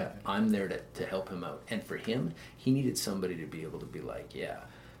 Yeah. I'm there to help him out. And for him, he needed somebody to be able to be like, yeah,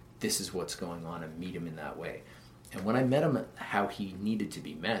 this is what's going on, and meet him in that way. And when I met him how he needed to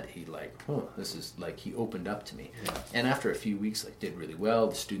be met, he like, this is like, he opened up to me. Yeah. And after a few weeks, like, did really well.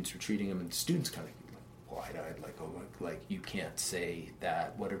 The students were treating him, and the students kind of like wide-eyed, like, oh, like, you can't say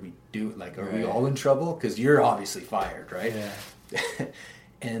that. What are we doing? Like, are we all in trouble? Because you're obviously fired, right? Yeah.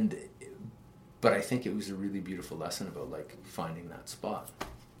 But I think it was a really beautiful lesson about like finding that spot.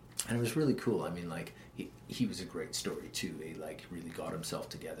 And it was really cool. I mean, like, he was a great story too. He like really got himself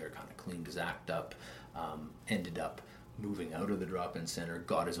together, kind of cleaned his act up. Ended up moving out of the drop-in center,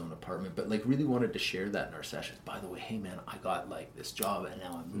 got his own apartment, but like really wanted to share that in our sessions. By the way, hey man, I got like this job, and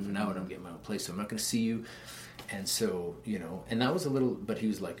now I'm moving out, I'm getting my own place, so I'm not going to see you. And so, you know, and that was a little, but he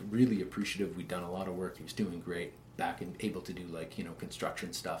was like really appreciative. We'd done a lot of work. He was doing great back and able to do like, you know,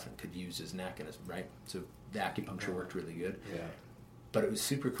 construction stuff, and could use his neck and his, right? So the acupuncture worked really good. Yeah. But it was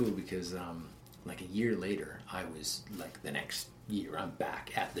super cool because like a year later, I was like, the next year I'm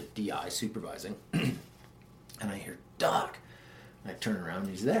back at the DI supervising, and I hear, Doc, and I turn around and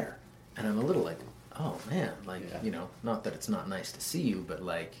he's there, and I'm a little like, oh man, like, you know, not that it's not nice to see you, but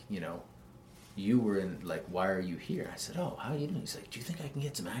like, you know, you were in, like, why are you here? I said, oh, how are you doing? He's like, do you think I can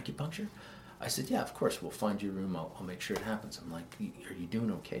get some acupuncture? I said, yeah, of course, we'll find your room. I'll make sure it happens. I'm like, are you doing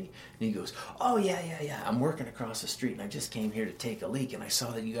okay? And he goes, oh, yeah. I'm working across the street, and I just came here to take a leak, and I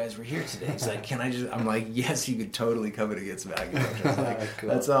saw that you guys were here today. He's like, I'm like, yes, you could totally come in and get some acupuncture. I was like, cool.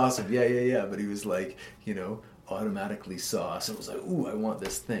 That's awesome. Yeah. But he was like, you know, automatically saw. So it was like, ooh, I want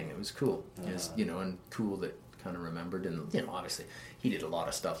this thing. It was cool. It was, you know, and cool that kind of remembered. And, you know, obviously he did a lot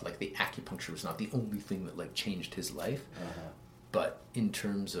of stuff. Like, the acupuncture was not the only thing that, like, changed his life. But in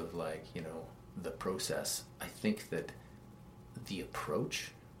terms of, like, you know, the process, I think that the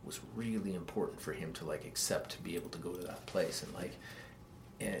approach was really important for him to, like, accept, to be able to go to that place. And, like,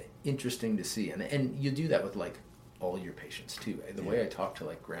 interesting to see. And you do that with, like, all your patients, too. The way I talk to,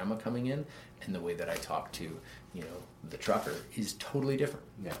 like, grandma coming in and the way that I talk to, you know, the trucker is totally different.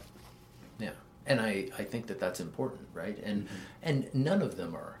 Yeah. And I think that that's important, right? And none of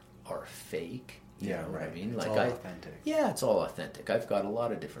them are fake. You know what I mean? It's like all authentic. Yeah, it's all authentic. I've got a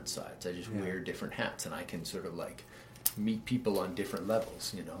lot of different sides. I just wear different hats, and I can sort of like meet people on different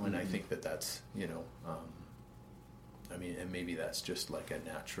levels, you know. And I think that that's, you know, I mean, and maybe that's just like a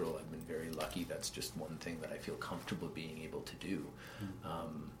natural. I've been very lucky. That's just one thing that I feel comfortable being able to do.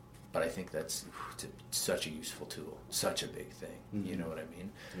 But I think that's such a useful tool, such a big thing. You know what I mean?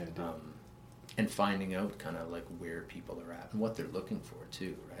 Yeah, and finding out kind of like where people are at and what they're looking for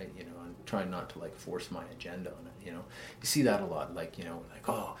too, right? You know, and trying not to like force my agenda on it, you know. You see that a lot, like, you know, like,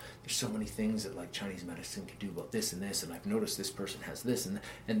 oh, there's so many things that like Chinese medicine can do about this and this, and I've noticed this person has this, and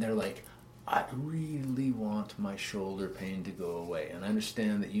they're like, I really want my shoulder pain to go away, and I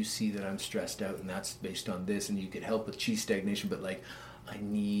understand that you see that I'm stressed out and that's based on this, and you could help with chi stagnation, but like I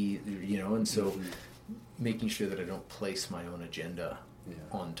need, you know, and so making sure that I don't place my own agenda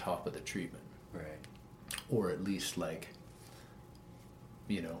on top of the treatment. Right. Or at least like,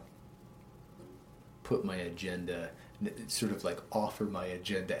 you know, put my agenda, sort of like offer my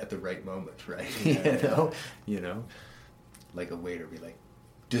agenda at the right moment, right? You know, like a waiter be like,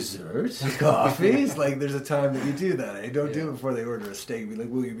 dessert, coffees. Like there's a time that you do that. I don't do it before they order a steak. Be like,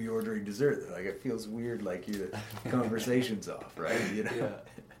 will you be ordering dessert? They're like, it feels weird. Like the conversation's off, right? You know. Yeah,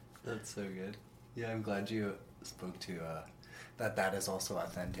 that's so good. Yeah, I'm glad you spoke to that is also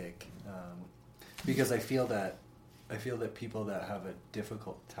authentic. Because I feel that people that have a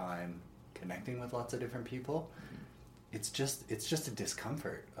difficult time connecting with lots of different people, it's just a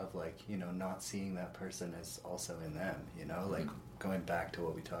discomfort of like, you know, not seeing that person as also in them, you know, like going back to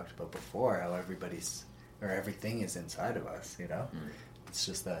what we talked about before, how everything is inside of us, you know. It's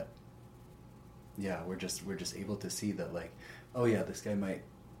just that we're just able to see that, like, oh yeah, this guy might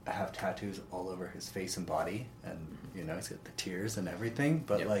have tattoos all over his face and body, and you know, he's got the tears and everything,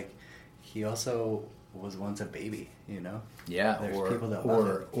 but like he also was once a baby, you know? Yeah, there's or people that love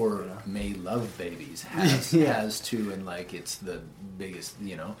it, or you know? may love babies, has to, and like it's the biggest,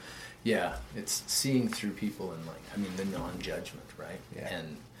 you know? Yeah, it's seeing through people and like, I mean, the non-judgment, right? Yeah.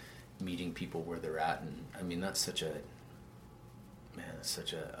 And meeting people where they're at, and I mean, that's such a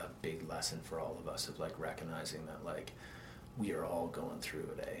big lesson for all of us, of like recognizing that like we are all going through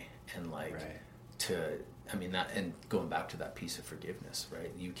a day, and like I mean, that, and going back to that piece of forgiveness,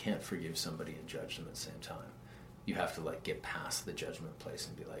 right? You can't forgive somebody and judge them at the same time. You have to like get past the judgment place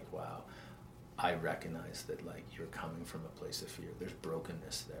and be like, wow, I recognize that like you're coming from a place of fear. There's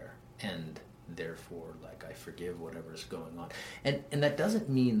brokenness there, and therefore like I forgive whatever's going on. And that doesn't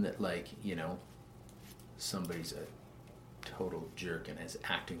mean that like, you know, somebody's a total jerk and is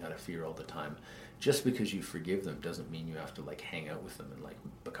acting out of fear all the time. Just because you forgive them doesn't mean you have to like hang out with them and like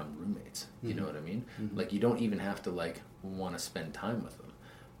become roommates. You know what I mean? Like you don't even have to like want to spend time with them.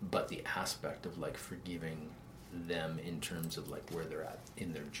 But the aspect of like forgiving them in terms of like where they're at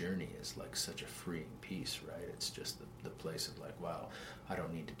in their journey is like such a freeing piece, right? It's just the place of like, wow, I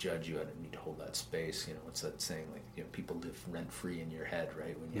don't need to judge you, I don't need to hold that space. You know, it's that saying like, you know, people live rent free in your head,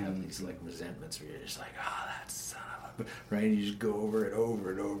 right? When you have these like resentments where you're just like, oh, that's son of a, right? And you just go over it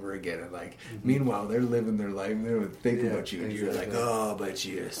over and over again, and like meanwhile they're living their life and they don't think about you, and you're like, oh, but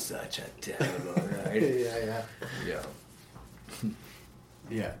you're such a devil, right?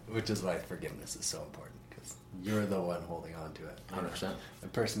 Yeah, which is why forgiveness is so important, because you're the one holding on to it. 100%. The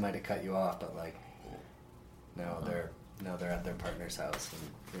person might have cut you off, but like now they're at their partner's house, and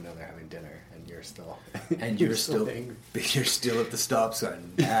you know they're having dinner, and you're still you're still at the stop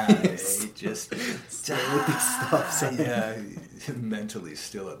sign. Just still at the stop sign. Yeah, mentally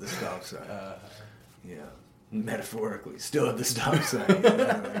still at the stop sign. Metaphorically still at the stop sign. You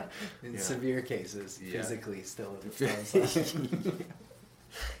know, like, in severe cases, physically still at the stop sign.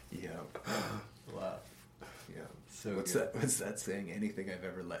 Wow. Yeah. So what's that saying? Anything I've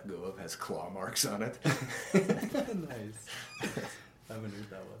ever let go of has claw marks on it. Nice. I haven't heard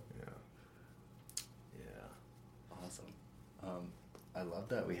that one. Yeah. Awesome. I love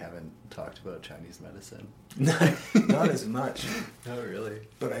that we haven't talked about Chinese medicine. Not as much. No, really.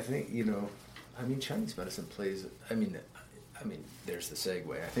 But I think, you know, I mean, Chinese medicine plays, I mean, there's the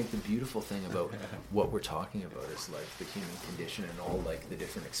segue. I think the beautiful thing about what we're talking about is like the human condition and all like the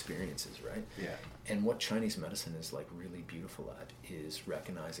different experiences, right? Yeah. And what Chinese medicine is like really beautiful at is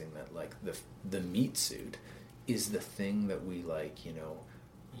recognizing that like the meat suit is the thing that we like, you know,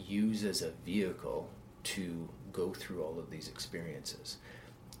 use as a vehicle to go through all of these experiences.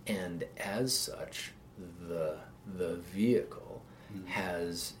 And as such, the vehicle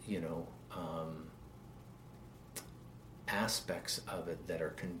has, you know, aspects of it that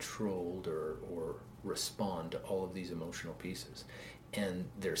are controlled or respond to all of these emotional pieces. and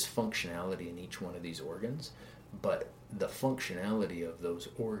there's functionality in each one of these organs, but the functionality of those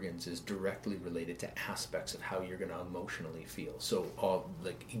organs is directly related to aspects of how you're going to emotionally feel. So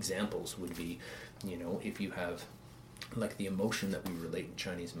like examples would be, if you have like the emotion that we relate in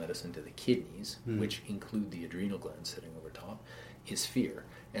Chinese medicine to the kidneys, which include the adrenal glands sitting over top, is fear.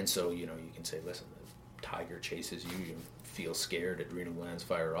 And so, you can say, listen, the tiger chases you, you feel scared, adrenal glands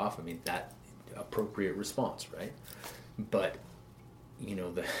fire off. I mean, that appropriate response, right? But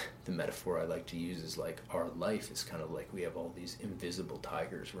the metaphor I like to use is like our life is kind of like we have all these invisible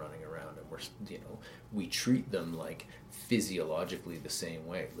tigers running around, and we treat them like physiologically the same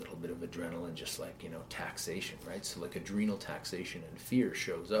way. A little bit of adrenaline, just like taxation, right? So like adrenal taxation and fear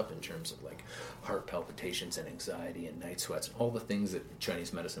shows up in terms of like heart palpitations and anxiety and night sweats, all the things that in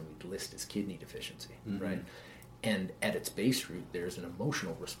Chinese medicine we'd list as kidney deficiency, right? And at its base root, there's an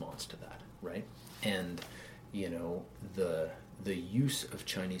emotional response to that, right? And the use of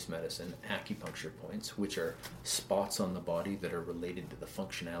Chinese medicine, acupuncture points, which are spots on the body that are related to the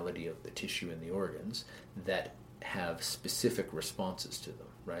functionality of the tissue and the organs that have specific responses to them,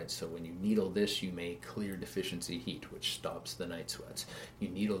 right? So when you needle this, you may clear deficiency heat, which stops the night sweats. You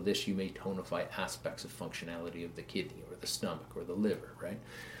needle this, you may tonify aspects of functionality of the kidney or the stomach or the liver, right?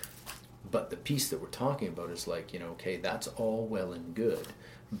 But the piece that we're talking about is like, okay, that's all well and good,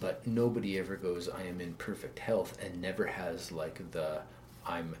 but nobody ever goes, I am in perfect health, and never has like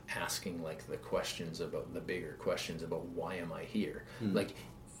I'm asking like the questions about the bigger questions about why am I here? Like,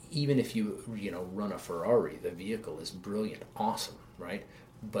 even if you run a Ferrari, the vehicle is brilliant, awesome, right?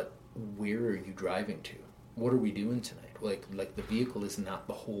 But where are you driving to? What are we doing tonight? Like the vehicle is not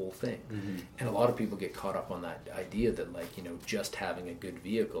the whole thing. And a lot of people get caught up on that idea that like, just having a good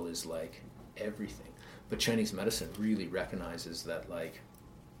vehicle is like everything. But Chinese medicine really recognizes that like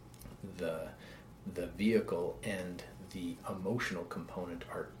the vehicle and the emotional component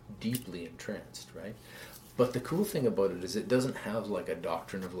are deeply entranced, right? But the cool thing about it is it doesn't have like a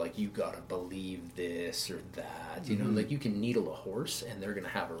doctrine of like you gotta believe this or that. Like you can needle a horse and they're gonna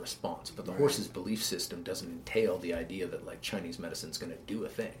have a response, but the horse's belief system doesn't entail the idea that like Chinese medicine's gonna do a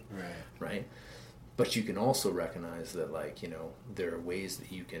thing, right? But you can also recognize that like there are ways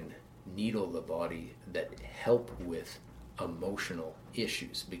that you can needle the body that help with emotional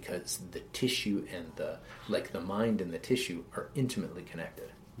issues, because the tissue and the mind and the tissue are intimately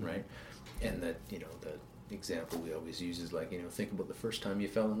connected, right? And that the example we always use is like think about the first time you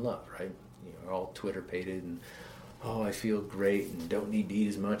fell in love, right? You're all Twitter pated and I feel great and don't need to eat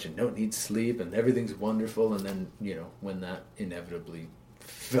as much and don't need sleep and everything's wonderful, and then when that inevitably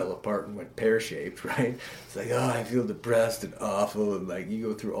fell apart and went pear-shaped, right? It's like, I feel depressed and awful, and like you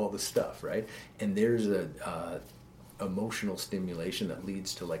go through all the stuff, right? And there's a emotional stimulation that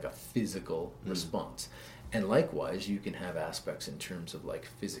leads to like a physical response. And likewise, you can have aspects in terms of like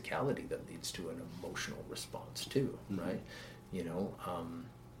physicality that leads to an emotional response too, right?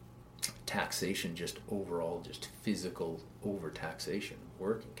 Taxation, just overall, just physical overtaxation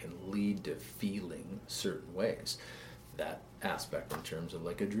working can lead to feeling certain ways. That aspect in terms of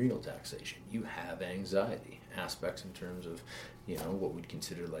like adrenal taxation. You have anxiety aspects in terms of what we'd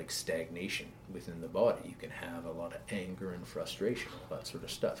consider like stagnation within the body. You can have a lot of anger and frustration. All that sort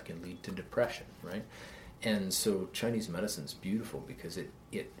of stuff can lead to depression, right? And so Chinese medicine's beautiful because it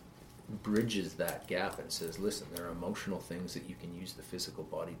bridges that gap and says, listen, there are emotional things that you can use the physical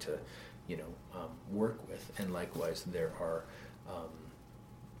body to work with, and likewise there are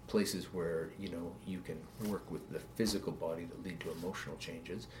places where you can work with the physical body that lead to emotional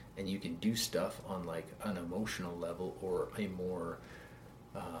changes, and you can do stuff on like an emotional level or a more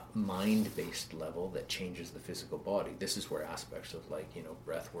mind-based level that changes the physical body. This is where aspects of like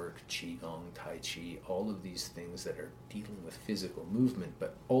breath work, qigong, tai chi, all of these things that are dealing with physical movement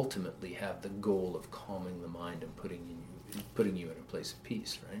but ultimately have the goal of calming the mind and putting you in a place of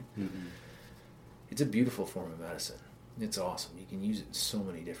peace, right? It's a beautiful form of medicine. It's awesome. You can use it in so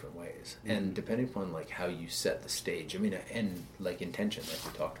many different ways. And depending upon like how you set the stage, I mean, and like intention, like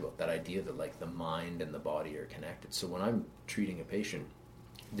we talked about, that idea that like the mind and the body are connected. So when I'm treating a patient,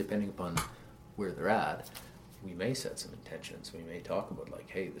 depending upon where they're at, we may set some intentions. We may talk about like,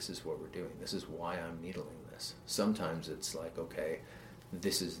 hey, this is what we're doing. This is why I'm needling this. Sometimes it's like, okay,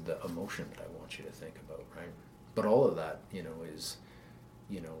 this is the emotion that I want you to think about, right? But all of that, is,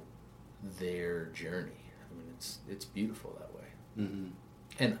 their journey. I mean, it's beautiful that way.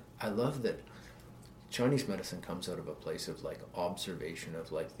 And I love that Chinese medicine comes out of a place of like observation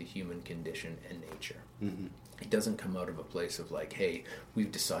of like the human condition and nature. It doesn't come out of a place of like, hey,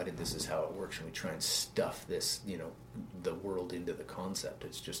 we've decided this is how it works and we try and stuff this, the world into the concept.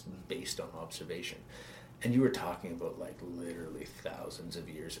 It's just based on observation. And you were talking about like literally thousands of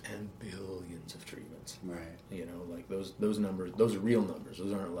years and billions of treatments. Right. You know, like those numbers, those are real numbers.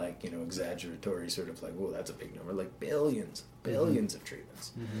 Those aren't like, you know, exaggeratory sort of like, whoa, that's a big number. Like billions of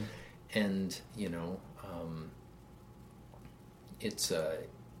treatments. And, you know, it's a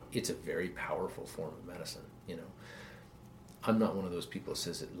very powerful form of medicine, you know. I'm not one of those people that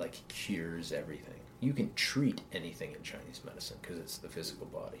says it like cures everything. You can treat anything in Chinese medicine because it's the physical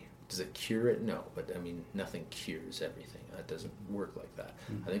body. Does it cure it? No, but I mean, nothing cures everything. It doesn't work like that.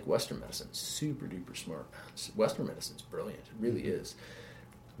 I think Western medicine's super duper smart. Western medicine's brilliant. It really is.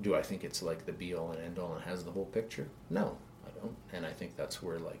 Do I think it's like the be all and end all and has the whole picture? No, I don't. And I think that's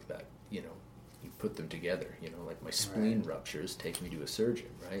where like that, you know, you put them together, you know, like my spleen ruptures, take me to a surgeon,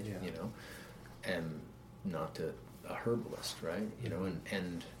 right? Yeah. You know, and not to a herbalist, right? You know,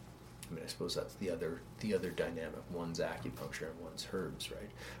 and I mean, I suppose that's the other dynamic. One's acupuncture and one's herbs, right?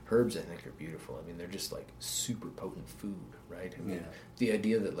 Herbs, I think, are beautiful. I mean, they're just like super potent food, right? I mean, the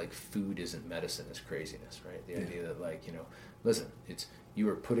idea that like food isn't medicine is craziness, right? The idea that like, you know, listen, it's you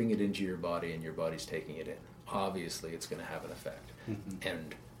are putting it into your body and your body's taking it in. Obviously, it's going to have an effect.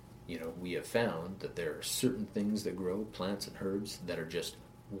 And, you know, we have found that there are certain things that grow, plants and herbs, that are just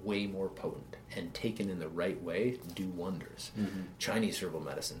way more potent and taken in the right way do wonders. Chinese herbal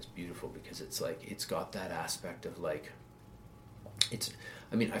medicine is beautiful because it's like it's got that aspect of like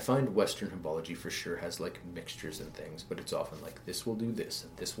I mean, I find Western herbology for sure has like mixtures and things, but it's often like this will do this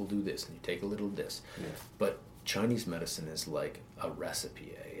and this will do this and you take a little of this. But Chinese medicine is like a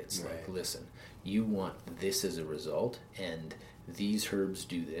recipe. It's like, listen, you want this as a result, and these herbs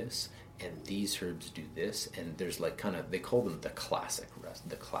do this, and these herbs do this, and there's like kind of, they call them the classic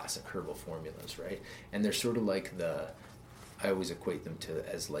herbal formulas, right? And they're sort of like I always equate them to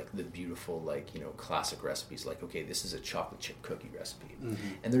as like the beautiful, like, you know, classic recipes. Like, okay, this is a chocolate chip cookie recipe,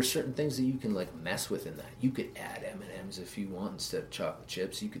 and there's certain things that you can like mess with in that. You could add M&Ms if you want instead of chocolate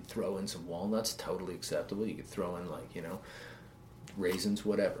chips. You could throw in some walnuts, totally acceptable. You could throw in like, you know, raisins,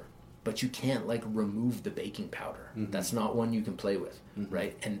 whatever. But you can't like remove the baking powder. That's not one you can play with,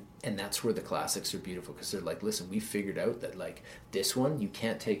 right? And that's where the classics are beautiful, because they're like, listen, we figured out that like this one you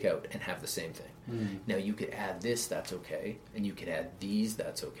can't take out and have the same thing. Now you could add this, that's okay, and you could add these,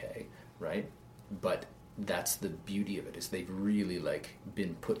 that's okay, right? But that's the beauty of it, is they've really like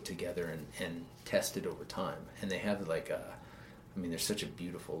been put together and tested over time, and they have like I mean, there's such a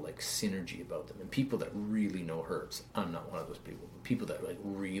beautiful like synergy about them. And people that really know herbs, I'm not one of those people, but people that like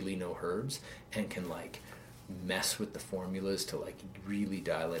really know herbs and can like mess with the formulas to like really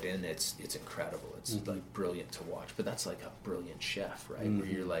dial it in, it's incredible. It's like brilliant to watch. But that's like a brilliant chef, right? Where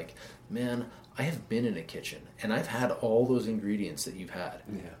you're like, man, I have been in a kitchen and I've had all those ingredients that you've had.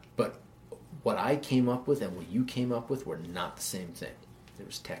 But what I came up with and what you came up with were not the same thing. There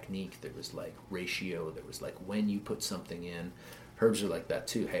was technique, there was like ratio, there was like when you put something in. Herbs are like that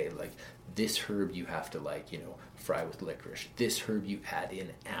too. Hey, like this herb you have to like, you know, fry with licorice. This herb you add in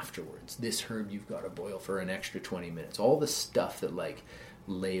afterwards. This herb you've got to boil for an extra 20 minutes. All the stuff that like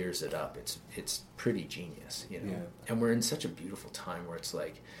layers it up. It's pretty genius, you know. And we're in such a beautiful time where it's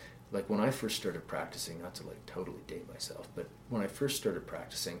like when I first started practicing, not to like totally date myself, but when I first started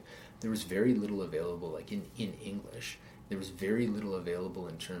practicing, there was very little available like in English. There was very little available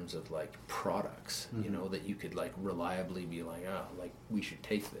in terms of like products, you know, that you could like reliably be like, oh, like we should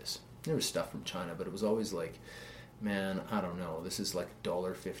take this. There was stuff from China, but it was always like, man, I don't know, this is like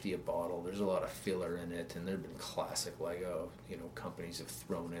 $1.50 a bottle. There's a lot of filler in it, and there've been classic like, oh, you know, companies have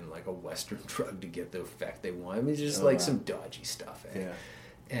thrown in like a Western drug to get the effect they want. I mean, it's just some dodgy stuff.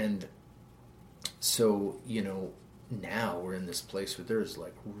 And so, you know, now we're in this place where there's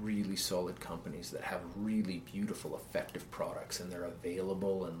like really solid companies that have really beautiful, effective products, and they're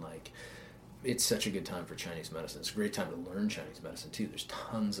available, and like it's such a good time for Chinese medicine. It's a great time to learn Chinese medicine too. There's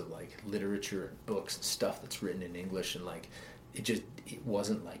tons of like literature and books and stuff that's written in English, and like it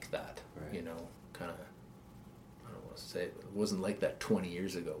wasn't like that, you know, kind of, I don't want to say it, but it wasn't like that 20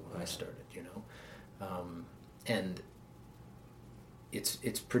 years ago when I started, you know. And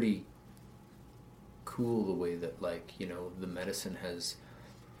it's pretty cool the way that like, you know, the medicine has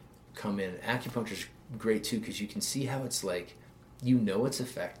come in. Acupuncture's great too, because you can see how it's like, you know, it's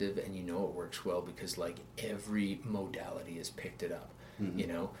effective and you know it works well because like every modality has picked it up. You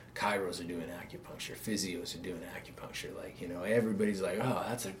know, chiros are doing acupuncture, physios are doing acupuncture, like, you know, everybody's like, oh,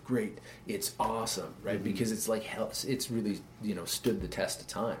 that's a great, it's awesome, right? Because it's like, it's really, you know, stood the test of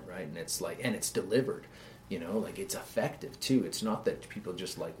time, right? And it's like, and it's delivered. You know, like it's effective too. It's not that people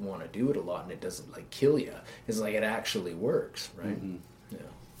just like want to do it a lot and it doesn't like kill you. It's like it actually works, right?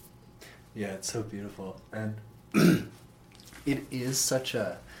 Yeah, it's so beautiful. And it is such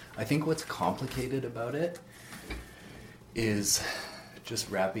a, I think what's complicated about it is just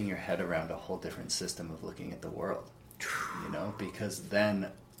wrapping your head around a whole different system of looking at the world, you know, because then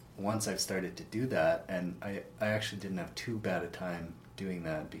once I've started to do that, and I actually didn't have too bad a time doing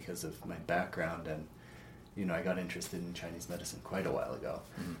that because of my background, and you know, I got interested in Chinese medicine quite a while ago.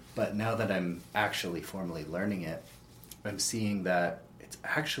 Mm-hmm. But now that I'm actually formally learning it, I'm seeing that it's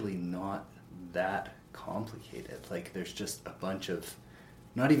actually not that complicated. Like, there's just a bunch of,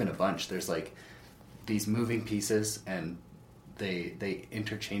 not even a bunch, there's like these moving pieces, and they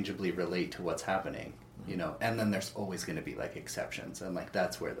interchangeably relate to what's happening, you know, and then there's always going to be like exceptions, and like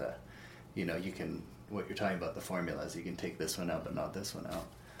that's where the, you know, you can, what you're talking about, the formulas, you can take this one out but not this one out.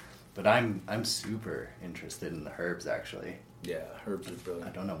 But I'm super interested in the herbs, actually. Yeah, herbs are brilliant.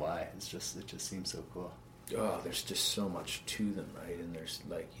 I don't know why. It just seems so cool. Oh, there's just so much to them, right? And there's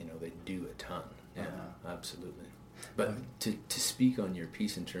like, you know, they do a ton. Yeah, absolutely. But to speak on your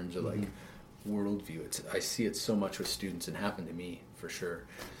piece in terms of like worldview, I see it so much with students, and happened to me for sure.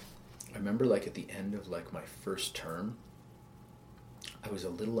 I remember like at the end of like my first term, I was a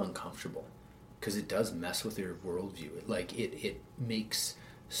little uncomfortable because it does mess with your worldview. It makes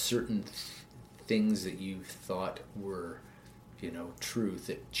certain things that you thought were, you know, truth,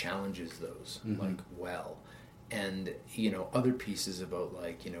 it challenges those like well. And, you know, other pieces about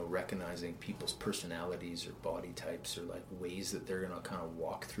like, you know, recognizing people's personalities or body types or like ways that they're going to kind of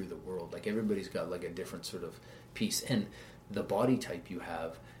walk through the world. Like everybody's got like a different sort of piece, and the body type you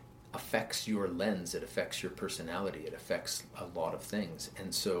have affects your lens, it affects your personality, it affects a lot of things.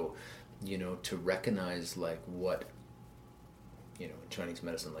 And so, you know, to recognize like what, you know, in Chinese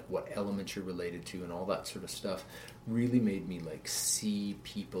medicine, like what elements you're related to and all that sort of stuff really made me like see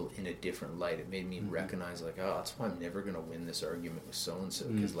people in a different light. It made me recognize like, oh, that's why I'm never going to win this argument with so-and-so,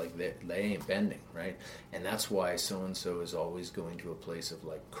 because like they ain't bending, right? And that's why so-and-so is always going to a place of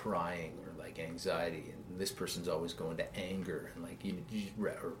like crying or like anxiety, and this person's always going to anger, and like and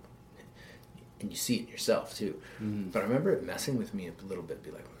you see it in yourself too. But I remember it messing with me a little bit, be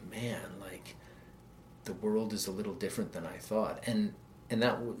like, man, like the world is a little different than I thought, and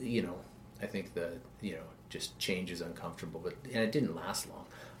that, you know, I think the, you know, just change is uncomfortable, but, and it didn't last long.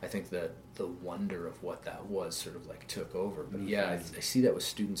 I think the wonder of what that was sort of like took over. But yeah, I see that with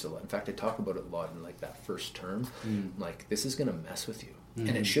students a lot. In fact, I talk about it a lot in like that first term. Like, this is going to mess with you,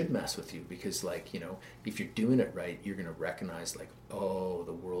 and it should mess with you, because like, you know, if you're doing it right, you're going to recognize like, oh,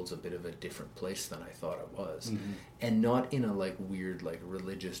 the world's a bit of a different place than I thought it was. And not in a like weird like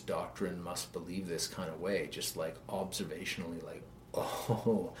religious doctrine must believe this kind of way, just like observationally, like,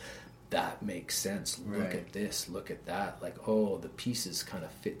 oh, that makes sense. Look at this, look at that. Like, oh, the pieces kind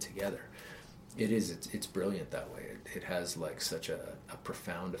of fit together. It's brilliant that way. It has like such a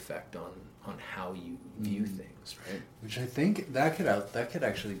profound effect on how you view things, right? Which I think that could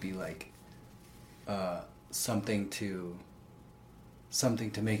actually be like something to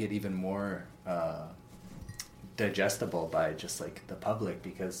make it even more digestible by just like the public,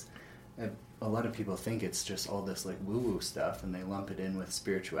 because a lot of people think it's just all this like woo-woo stuff, and they lump it in with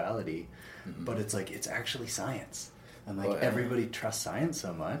spirituality, but it's like, it's actually science, and like everybody trusts science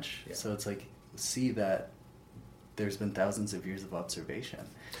so much, so it's like, see that there's been thousands of years of observation.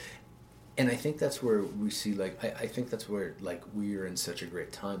 And I think that's where we see, like, I think that's where, like, we're in such a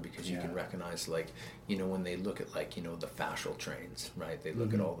great time, because you can recognize, like, you know, when they look at, like, you know, the fascial trains, right? They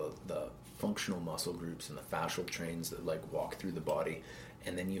look at all the functional muscle groups and the fascial trains that, like, walk through the body,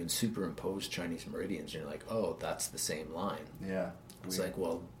 and then you superimpose Chinese meridians, and you're like, oh, that's the same line. Yeah. It's like,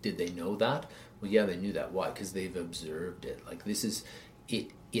 well, did they know that? Well, yeah, they knew that. Why? Because they've observed it. Like, this is,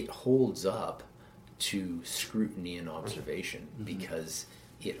 it holds up to scrutiny and observation, because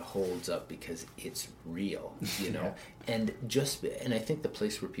it holds up because it's real, you know. And I think the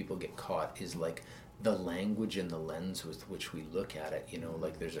place where people get caught is like the language and the lens with which we look at it, you know.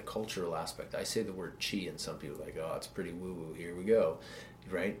 Like, there's a cultural aspect. I say the word chi, and some people are like, oh, it's pretty woo-woo, here we go,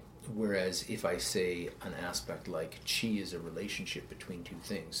 right? Whereas if I say an aspect like chi is a relationship between two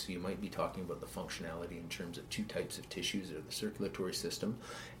things, so you might be talking about the functionality in terms of two types of tissues, or the circulatory system,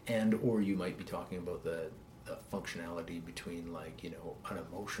 or you might be talking about the functionality between, like, you know, an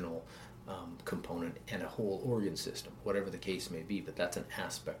emotional component and a whole organ system, whatever the case may be, but that's an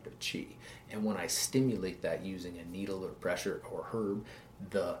aspect of chi. And when I stimulate that using a needle or pressure or herb,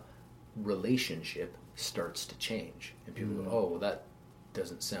 the relationship starts to change, and people go, oh, well, that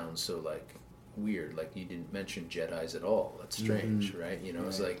doesn't sound so like weird, like you didn't mention Jedis at all, that's strange, right? You know,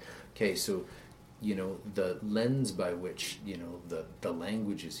 it's like, okay, so, you know, the lens by which, you know, the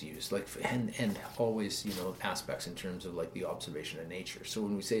language is used, like, and always, you know, aspects in terms of like the observation of nature. So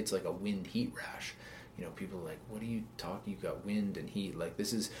when we say it's like a wind heat rash, you know, people are like, what are you talking? You got wind and heat. Like,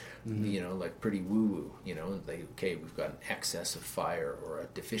 this is, you know, like pretty woo-woo, you know, like, okay, we've got an excess of fire or a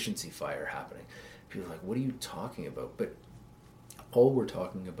deficiency fire happening. People are like, what are you talking about? But all we're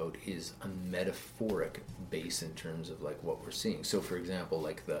talking about is a metaphoric base in terms of like what we're seeing. So for example,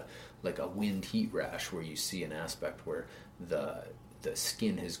 like a wind heat rash, where you see an aspect where the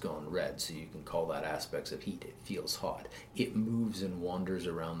skin has gone red, so you can call that aspects of heat. It feels hot. It moves and wanders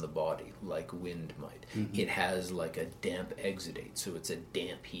around the body like wind might. It has like a damp exudate, so it's a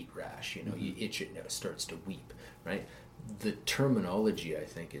damp heat rash. You know, you itch it and it starts to weep, right? The terminology, I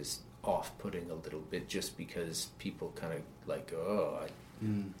think, is off-putting a little bit, just because people kind of like,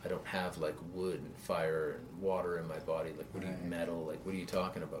 I don't have like wood and fire and water in my body. Like, what are you, metal? Like, what are you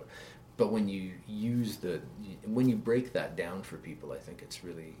talking about? But when you when you break that down for people, I think it's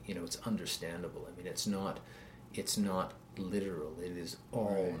really, you know, it's understandable. I mean, it's not literal. It is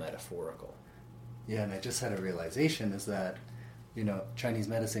all metaphorical. Yeah, and I just had a realization is that, you know, Chinese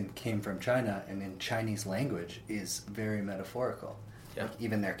medicine came from China, and in Chinese language is very metaphorical. Yeah. Like,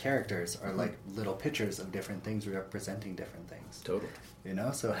 even their characters are like little pictures of different things representing different things. Totally. You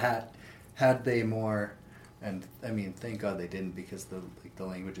know, so had they more, and I mean, thank God they didn't, because the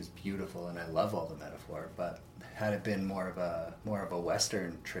language is beautiful and I love all the metaphor. But had it been more of a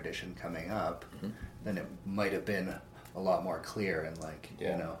Western tradition coming up, then it might have been a lot more clear, and like, you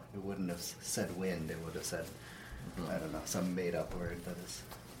know, it wouldn't have said wind. It would have said, I don't know, some made up word that is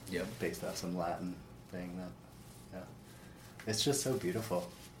based off some Latin thing. That it's just so beautiful.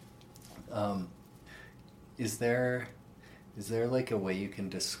 Is there like a way you can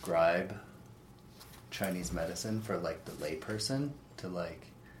describe Chinese medicine for like the layperson, to like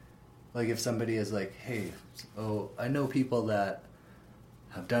if somebody is like, hey, I know people that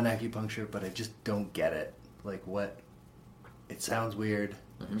have done acupuncture, but I just don't get it. Like, what? It sounds weird.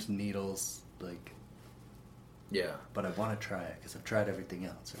 There's needles, like. Yeah. But I want to try it because I've tried everything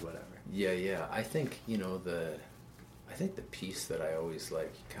else or whatever. Yeah. I think, you know, the piece that I always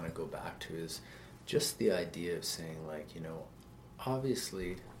like kind of go back to is just the idea of saying, like, you know,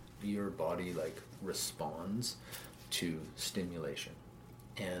 obviously your body like responds to stimulation,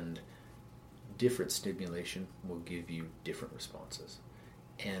 and different stimulation will give you different responses.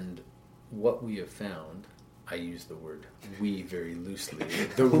 And what we have found, I use the word we very loosely,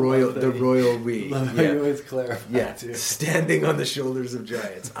 the royal we. Love how you always clarify. Yeah, too. Standing on the shoulders of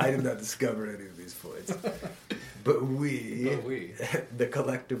giants. I did not discover any of these points. But we, the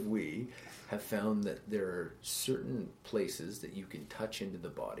collective we, have found that there are certain places that you can touch into the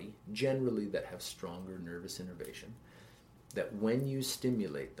body, generally that have stronger nervous innervation, that when you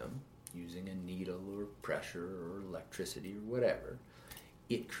stimulate them, using a needle or pressure or electricity or whatever,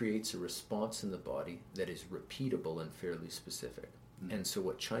 it creates a response in the body that is repeatable and fairly specific. And so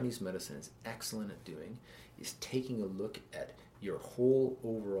what Chinese medicine is excellent at doing is taking a look at your whole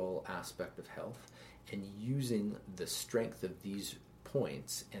overall aspect of health and using the strength of these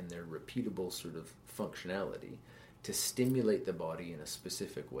points and their repeatable sort of functionality to stimulate the body in a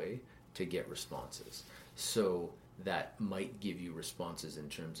specific way to get responses. So that might give you responses in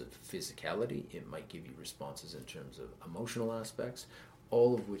terms of physicality, it might give you responses in terms of emotional aspects,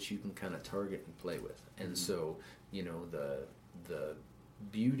 all of which you can kind of target and play with. And so, you know, the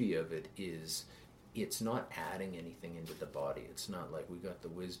beauty of it is it's not adding anything into the body. It's not like we got the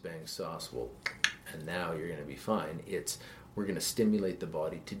whiz-bang sauce, well, and now you're going to be fine. It's we're going to stimulate the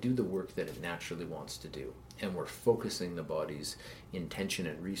body to do the work that it naturally wants to do. And we're focusing the body's intention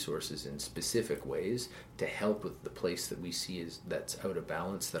and resources in specific ways to help with the place that we see that's out of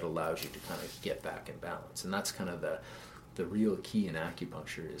balance, that allows you to kind of get back in balance. And that's kind of the real key in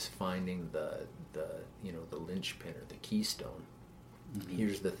acupuncture, is finding the you know, the linchpin or the keystone.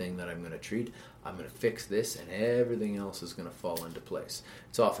 Here's the thing that I'm going to treat. I'm going to fix this, and everything else is going to fall into place.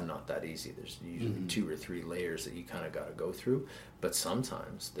 It's often not that easy. There's usually 2 or 3 layers that you kind of got to go through. But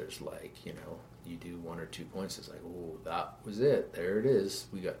sometimes there's like, you know, you do 1 or 2 points. It's like, oh, that was it. There it is.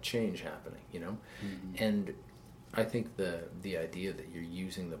 We got change happening, you know? And I think the idea that you're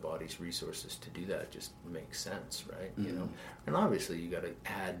using the body's resources to do that just makes sense, right? You know? And obviously you got to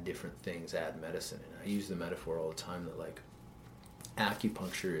add different things, add medicine. And I use the metaphor all the time that, like,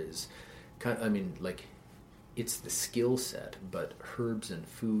 acupuncture is kind of, I mean, like, it's the skill set, but herbs and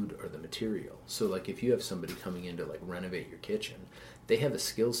food are the material. So like if you have somebody coming in to like renovate your kitchen, they have a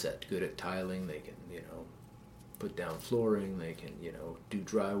skill set, good at tiling, they can, you know, put down flooring, they can, you know, do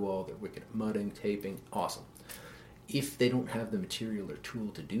drywall, they're wicked at mudding, taping, awesome. If they don't have the material or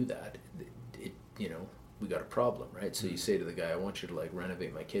tool to do that, it you know, we got a problem, right? So you say to the guy, I want you to like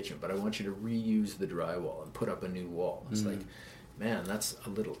renovate my kitchen, but I want you to reuse the drywall and put up a new wall. It's like, man, that's a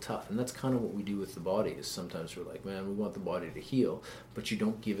little tough. And that's kind of what we do with the body, is sometimes we're like, man, we want the body to heal, but you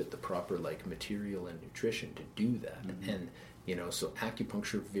don't give it the proper like material and nutrition to do that. Mm-hmm. And, you know, so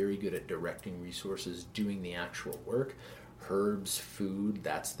acupuncture, very good at directing resources, doing the actual work. Herbs, food,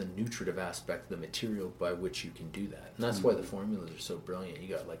 that's the nutritive aspect, the material by which you can do that. And that's why the formulas are so brilliant. You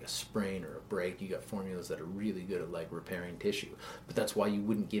got like a sprain or a break, you got formulas that are really good at like repairing tissue. But that's why you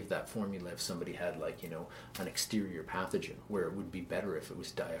wouldn't give that formula if somebody had like, you know, an exterior pathogen, where it would be better if it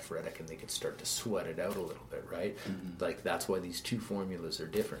was diaphoretic and they could start to sweat it out a little bit, right? Mm-hmm. Like that's why these two formulas are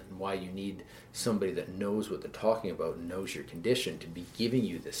different, and why you need somebody that knows what they're talking about and knows your condition to be giving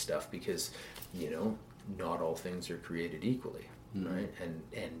you this stuff, because, you know, not all things are created equally, right?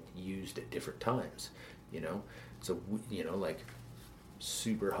 And used at different times, you know. So, you know, like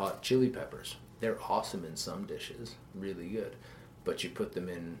super hot chili peppers, they're awesome in some dishes, really good, but you put them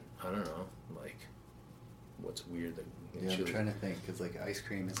in, I don't know, like, what's weird that Yeah, chili. I'm trying to think, because like ice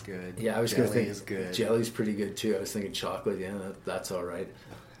cream is good. Yeah, I was going to think is good. Jelly's pretty good too. I was thinking chocolate. Yeah, that's all right.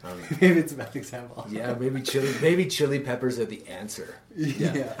 Maybe it's a bad example. Yeah, maybe chili peppers are the answer.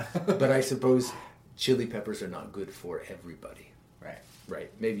 Yeah. But I suppose chili peppers are not good for everybody. Right.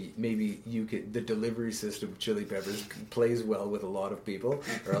 Maybe you could, the delivery system of chili peppers plays well with a lot of people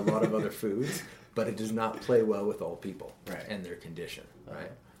or a lot of other foods, but it does not play well with all people and their condition.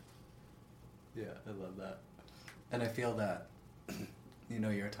 Right. Yeah, I love that. And I feel that, you know,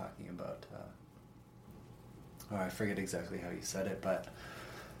 you're talking about, I forget exactly how you said it, but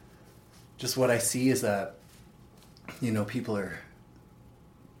just what I see is that, you know, people are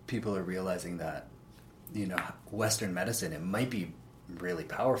realizing that, you know, Western medicine, it might be really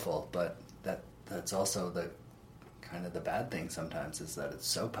powerful, but that's also the kind of the bad thing sometimes, is that it's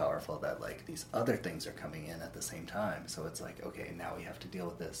so powerful that like these other things are coming in at the same time. So it's like, okay, now we have to deal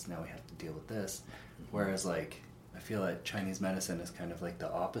with this, now we have to deal with this. Whereas like, I feel like Chinese medicine is kind of like the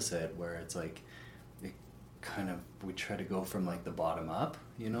opposite, where it's like, it kind of, we try to go from like the bottom up,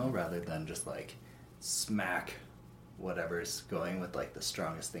 you know, rather than just like smack whatever's going with like the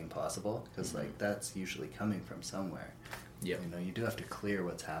strongest thing possible, because like that's usually coming from somewhere. Yeah, you know, you do have to clear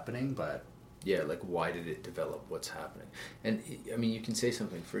what's happening, but yeah, like why did it develop, what's happening? And I mean, you can say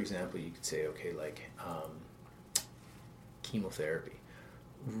something, for example, you could say, okay, like chemotherapy,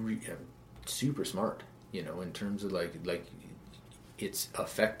 super smart, you know, in terms of like it's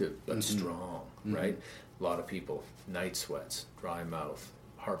effective but strong, right? A lot of people, night sweats, dry mouth,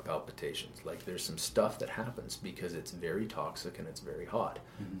 heart palpitations. Like there's some stuff that happens because it's very toxic and it's very hot.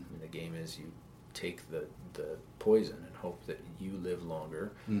 And the game is you take the poison and hope that you live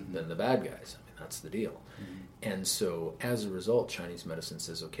longer than the bad guys. I mean, that's the deal. And so as a result, Chinese medicine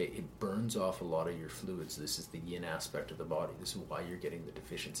says, okay, it burns off a lot of your fluids. This is the yin aspect of the body. This is why you're getting the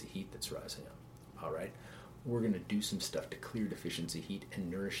deficiency heat that's rising up. All right, we're going to do some stuff to clear deficiency heat and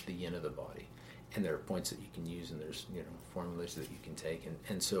nourish the yin of the body. And there are points that you can use, and there's, you know, formulas that you can take,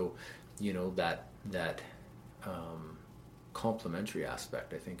 and so, you know, that complementary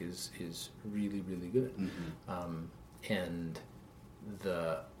aspect, I think, is really, really good. And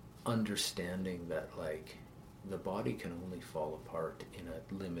the understanding that like the body can only fall apart in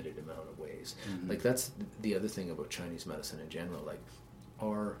a limited amount of ways. Like that's the other thing about Chinese medicine in general. Like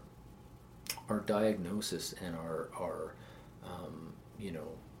our diagnosis and our you know,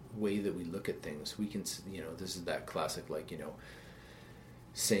 way that we look at things, we can, you know, this is that classic, like, you know,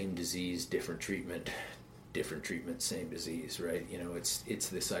 same disease, different treatment, same disease, right? You know, it's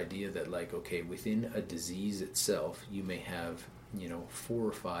this idea that like, okay, within a disease itself, you may have, you know, 4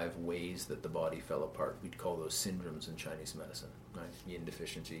 or 5 ways that the body fell apart. We'd call those syndromes in Chinese medicine, right? Yin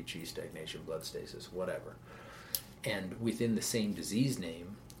deficiency, qi stagnation, blood stasis, whatever. And within the same disease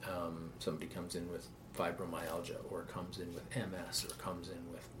name, somebody comes in with fibromyalgia, or comes in with MS, or comes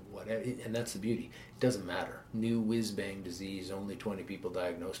in with whatever, and that's the beauty. It doesn't matter. New whiz-bang disease, only 20 people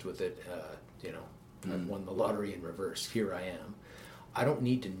diagnosed with it, you know, I've won the lottery in reverse. Here I am. I don't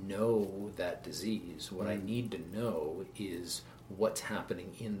need to know that disease. What I need to know is what's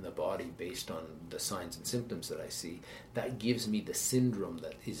happening in the body based on the signs and symptoms that I see. That gives me the syndrome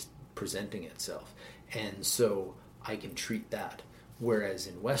that is presenting itself. And so I can treat that. Whereas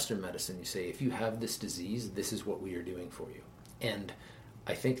in Western medicine, you say, if you have this disease, this is what we are doing for you. And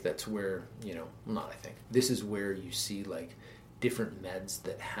I think that's where, you know, not I think, this is where you see like different meds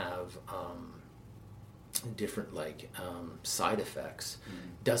that have different like side effects.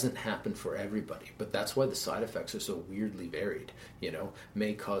 Doesn't happen for everybody, but that's why the side effects are so weirdly varied. You know,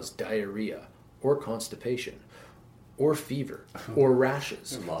 may cause diarrhea or constipation or fever, or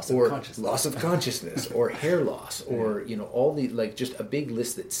rashes, or loss of consciousness, or hair loss, or all the like, just a big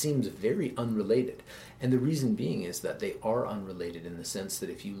list that seems very unrelated. And the reason being is that they are unrelated in the sense that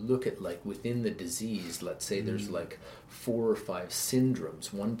if you look at like within the disease, let's say there's like 4 or 5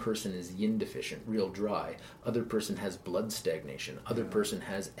 syndromes. One person is yin deficient, real dry. Other person has blood stagnation. Other person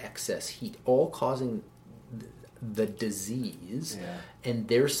has excess heat, all causing the disease, and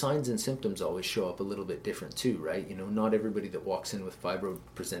their signs and symptoms always show up a little bit different too, right? Not everybody that walks in with fibro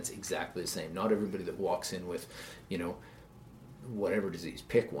presents exactly the same. Not everybody that walks in with, whatever disease,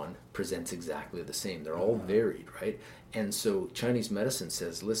 pick one, presents exactly the same. They're all varied, right? And so Chinese medicine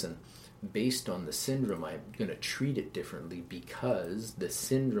says, listen, based on the syndrome, I'm going to treat it differently because the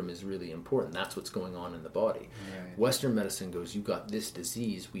syndrome is really important. That's what's going on in the body. Right. Western medicine goes, you got this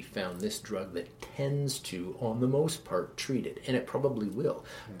disease, we found this drug that tends to, on the most part, treat it. And it probably will.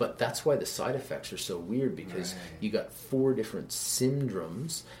 Right. But that's why the side effects are so weird, because you got 4 different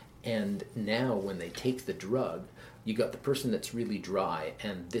syndromes, and now when they take the drug, you got the person that's really dry,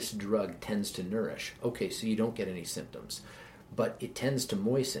 and this drug tends to nourish. Okay, so you don't get any symptoms. But it tends to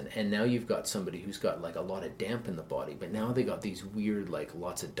moisten, and now you've got somebody who's got like a lot of damp in the body, but now they got these weird, like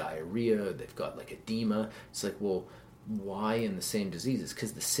lots of diarrhea, they've got like edema. It's like, well, why in the same diseases?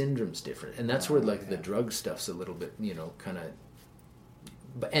 Because the syndrome's different. And that's where like the drug stuff's a little bit, kind of,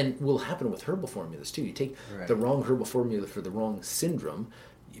 and will happen with herbal formulas too. You take the wrong herbal formula for the wrong syndrome,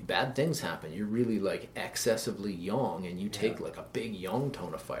 bad things happen. You're really like excessively yang, and you take like a big yang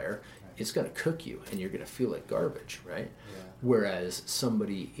tonifier, it's going to cook you, and you're going to feel like garbage, right? Whereas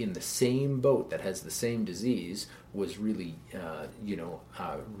somebody in the same boat that has the same disease was really,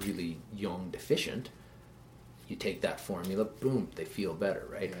 really yang deficient. You take that formula, boom, they feel better,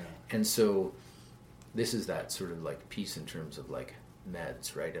 right? Yeah. And so this is that sort of like piece in terms of like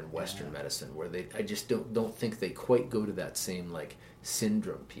meds, right, and Western medicine, where I just don't think they quite go to that same like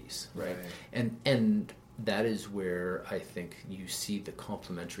syndrome piece, right? And that is where I think you see the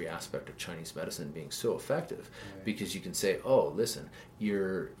complementary aspect of Chinese medicine being so effective, because you can say, oh, listen,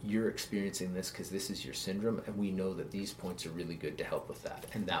 you're experiencing this because this is your syndrome, and we know that these points are really good to help with that,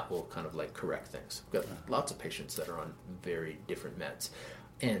 and that will kind of like correct things. We've got lots of patients that are on very different meds,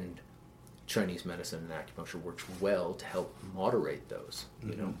 and Chinese medicine and acupuncture works well to help moderate those.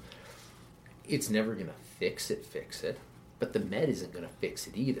 It's never going to fix it. But the med isn't going to fix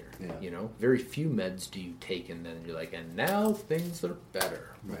it either. Very few meds do you take and then you're like, and now things are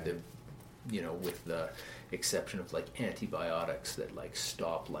better. With the exception of like antibiotics that like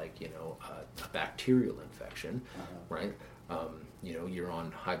stop like a bacterial infection, right? You're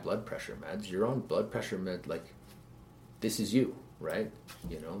on high blood pressure meds. You're on blood pressure med, like this is you, right?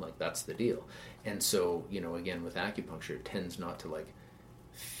 Like that's the deal. And so again with acupuncture, it tends not to like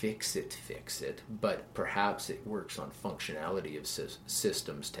fix it, but perhaps it works on functionality of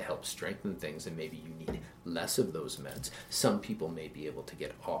systems to help strengthen things, and maybe you need less of those meds. Some people may be able to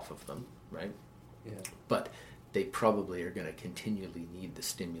get off of them, right? But they probably are going to continually need the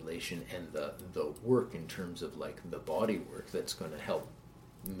stimulation and the work in terms of like the body work that's going to help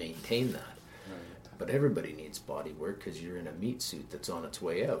maintain that. But everybody needs body work because you're in a meat suit that's on its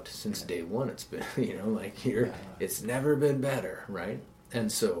way out. Since day one, it's been, it's never been better, right? And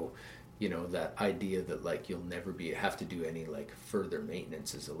so, that idea that like you'll never have to do any like further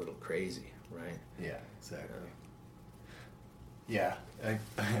maintenance is a little crazy, right? Yeah, exactly.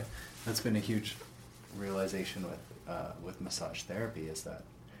 That's been a huge realization with massage therapy, is that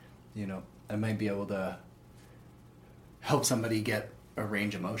I might be able to help somebody get a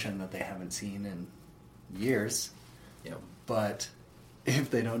range of motion that they haven't seen in years, but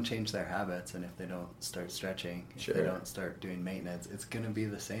if they don't change their habits, and if they don't start stretching, if they don't start doing maintenance, it's going to be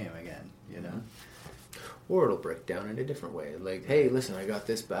the same again, Or it'll break down in a different way. Like, hey, listen, I got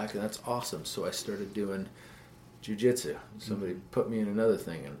this back, and that's awesome. So I started doing jiu-jitsu. Somebody put me in another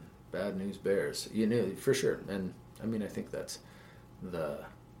thing, and bad news bears. For sure. And I mean, I think that's the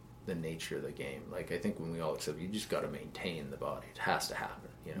nature of the game. Like, I think when we all accept, you just got to maintain the body. It has to happen,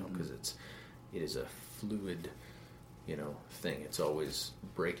 because it is a fluid thing. It's always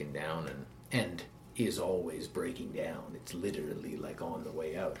breaking down and is always breaking down. It's literally like on the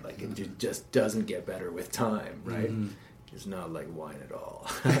way out. Like it just doesn't get better with time, right? It's not like wine at all.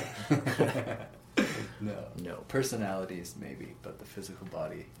 No. Personalities maybe, but the physical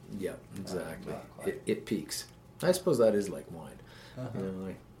body. Yeah, exactly. It peaks. I suppose that is like wine.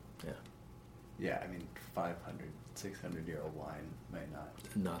 Yeah, I mean 500, 600-year-old wine might not.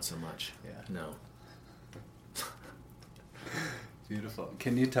 Not so much. Yeah. No. Beautiful.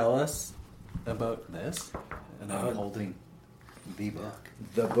 Can you tell us about this? And I'm holding The book.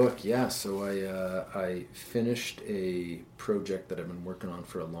 The book, yeah. So I finished a project that I've been working on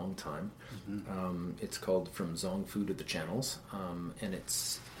for a long time. Mm-hmm. It's called From Zong Fu to the Channels, and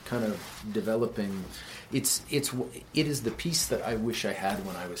it's kind of developing. It is the piece that I wish I had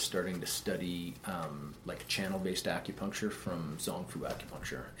when I was starting to study like channel-based acupuncture from Zong Fu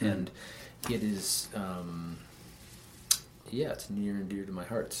acupuncture, and it is. It's near and dear to my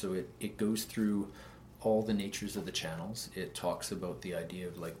heart. So it goes through all the natures of the channels. It talks about the idea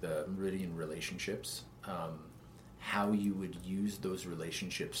of like the meridian relationships, how you would use those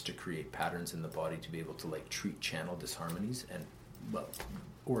relationships to create patterns in the body to be able to like treat channel disharmonies and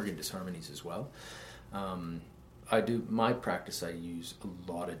organ disharmonies as well. I do my practice. I use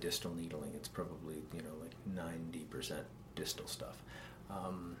a lot of distal needling. It's probably like 90% distal stuff.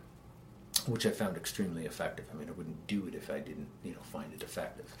 Which I found extremely effective. I mean, I wouldn't do it if I didn't, find it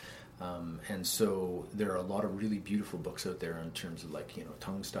effective. And so there are a lot of really beautiful books out there in terms of like,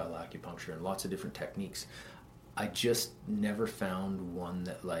 tongue-style acupuncture and lots of different techniques. I just never found one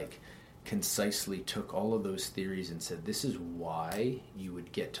that like concisely took all of those theories and said, this is why you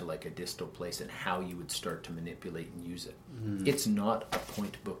would get to like a distal place and how you would start to manipulate and use it. Mm-hmm. It's not a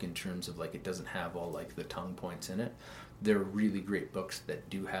point book in terms of like, it doesn't have all like the tongue points in it. There are really great books that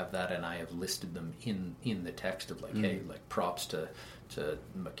do have that, and I have listed them in the text of like, hey, like props to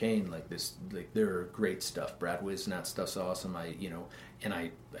McCain, like this, like they're great stuff. Brad Wisnat stuff's awesome. I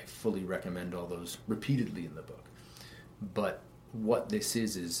fully recommend all those repeatedly in the book. But what this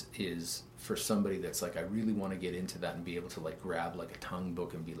is for somebody that's like, I really want to get into that and be able to like grab like a tongue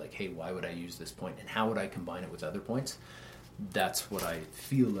book and be like, hey, why would I use this point and how would I combine it with other points? That's what I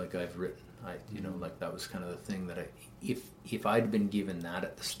feel like I've written. Like that was kind of the thing that if I'd been given that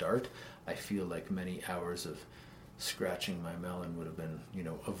at the start, I feel like many hours of scratching my melon would have been,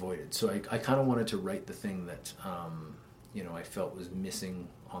 avoided. So I kind of wanted to write the thing that, I felt was missing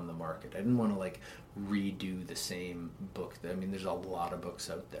on the market. I didn't want to like redo the same book. I mean, there's a lot of books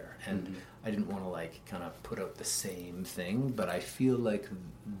out there, and I didn't want to like kind of put out the same thing, but I feel like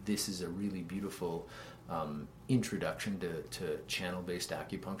this is a really beautiful introduction to channel-based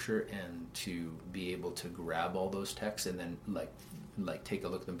acupuncture, and to be able to grab all those texts and then like take a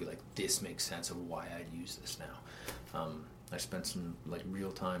look at them and be like, this makes sense of why I'd use this now. I spent some like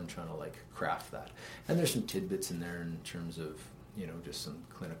real time trying to like craft that, and there's some tidbits in there in terms of just some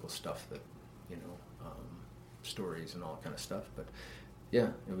clinical stuff that stories and all that kind of stuff. But yeah,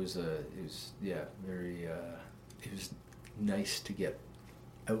 it was nice to get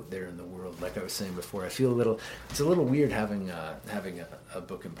out there in the world. Like I was saying before, I feel it's a little weird having a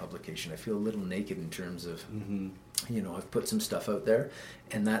book in publication. I feel a little naked in terms of I've put some stuff out there,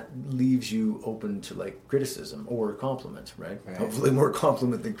 and that leaves you open to like criticism or compliment, right? Hopefully more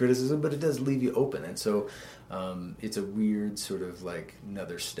compliment than criticism, but it does leave you open. And so it's a weird sort of like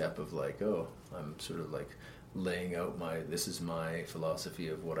another step of like, oh, I'm sort of like laying out this is my philosophy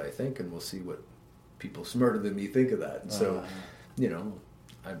of what I think, and we'll see what people smarter than me think of that. And so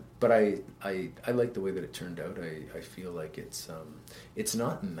but I like the way that it turned out. I feel like it's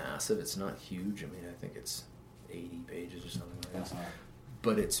not massive, it's not huge. I mean, I think it's 80 pages or something like that.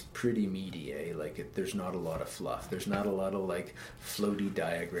 But it's pretty meaty, Like there's not a lot of fluff. There's not a lot of like floaty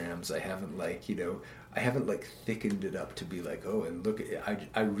diagrams. I haven't thickened it up to be like, oh, and look at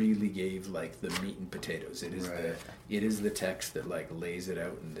I really gave like the meat and potatoes. It is the text that like lays it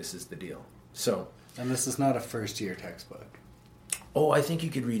out, and this is the deal. So, and this is not a first year textbook. Oh, I think you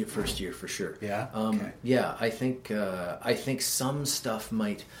could read it first year for sure. Yeah. Okay. Yeah, I think some stuff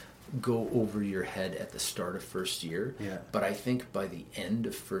might go over your head at the start of first year. Yeah. But I think by the end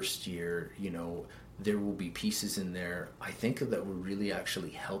of first year, there will be pieces in there, I think, that will really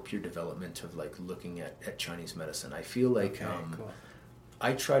actually help your development of like looking at Chinese medicine. I feel like cool.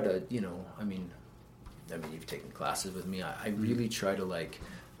 I try to, I mean, you've taken classes with me. I really try to like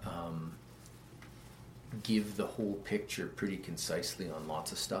give the whole picture pretty concisely on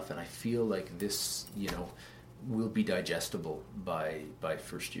lots of stuff, and I feel like this, will be digestible by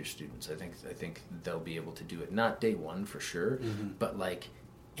first year students. I think they'll be able to do it, not day one for sure, but like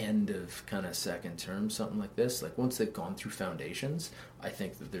end of kind of second term, something like this. Like once they've gone through foundations, I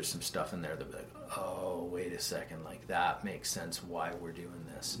think that there's some stuff in there that'll be like, oh, wait a second, like that makes sense why we're doing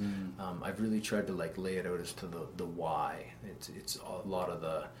this. I've really tried to like lay it out as to the why. It's a lot of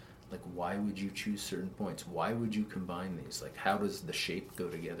the like, why would you choose certain points? Why would you combine these? Like, how does the shape go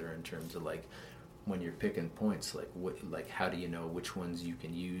together in terms of like when you're picking points? Like how do you know which ones you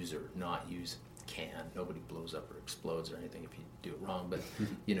can use or not use? Nobody blows up or explodes or anything if you do it wrong, but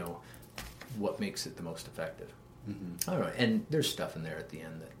what makes it the most effective? I don't know. And there's stuff in there at the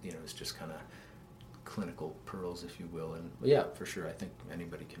end that is just kind of clinical pearls, if you will. And yeah, for sure, I think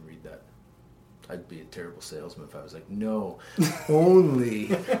anybody can read that. I'd be a terrible salesman if I was like, no,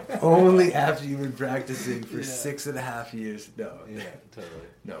 only after you've been practicing for 6.5 years. No. Yeah, totally.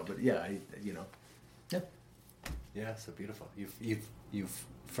 No, but yeah, Yeah, so beautiful. You've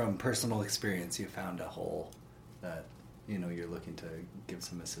from personal experience, you found a hole that, you're looking to give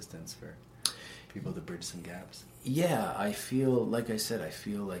some assistance for people to bridge some gaps. Yeah, I feel like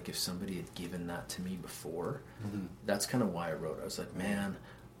if somebody had given that to me before, that's kind of why I wrote it. I was like, man,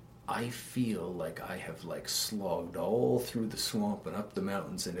 I feel like I have like slogged all through the swamp and up the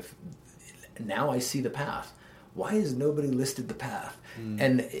mountains, and if now I see the path, why has nobody listed the path?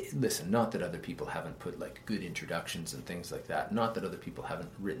 And listen, not that other people haven't put like good introductions and things like that, not that other people haven't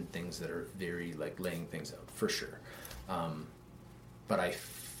written things that are very like laying things out, for sure, but I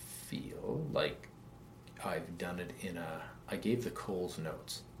feel like I've done it I gave the Coles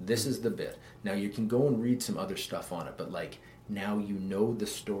notes. This is the bit. Now you can go and read some other stuff on it, but like now you know the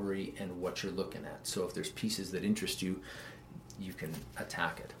story and what you're looking at. So if there's pieces that interest you, you can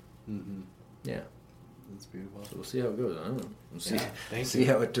attack it. Mm-hmm. Yeah. That's beautiful. So we'll see how it goes. I don't know. We'll see you.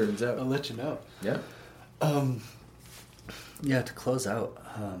 How it turns out. I'll let you know. Yeah. Yeah, to close out,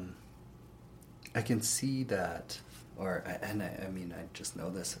 I can see that, I mean, I just know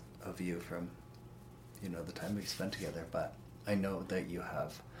this of you from, the time we've spent together, but I know that you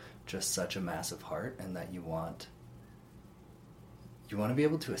have just such a massive heart, and that you want to be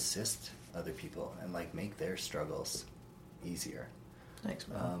able to assist other people and like make their struggles easier. Thanks,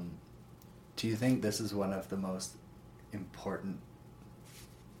 man. Do you think this is one of the most important,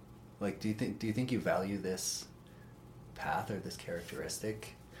 like, do you think you value this path or this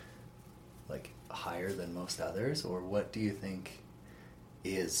characteristic like higher than most others, or what do you think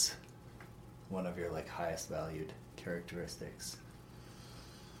is one of your like highest valued characteristics?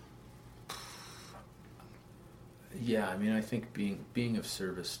 Yeah, I mean, I think being of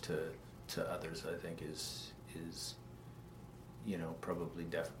service to others, I think is probably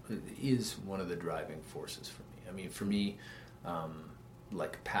definitely is one of the driving forces for me. I mean, for me,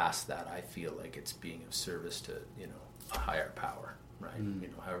 like past that, I feel like it's being of service to a higher power, right?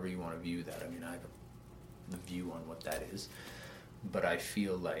 However you want to view that. I mean, I have a view on what that is, but I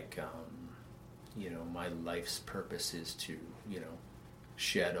feel like my life's purpose is to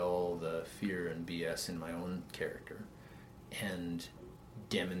shed all the fear and BS in my own character and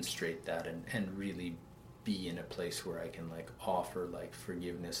demonstrate that and really be in a place where I can like offer like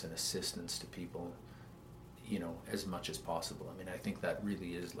forgiveness and assistance to people, as much as possible. I mean, I think that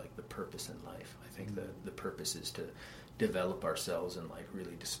really is like the purpose in life. I think the purpose is to develop ourselves and like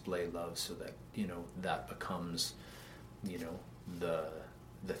really display love so that, that becomes,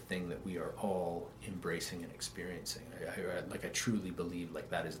 the thing that we are all embracing and experiencing. I truly believe like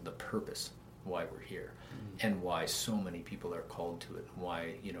that is the purpose why we're here, and why so many people are called to it, and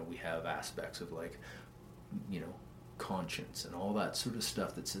why we have aspects of like conscience and all that sort of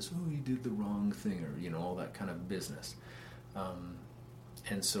stuff that says, oh, you did the wrong thing, or all that kind of business,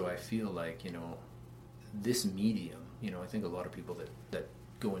 and so I feel like this medium, I think a lot of people that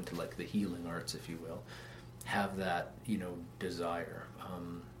go into like the healing arts, if you will, have that desire.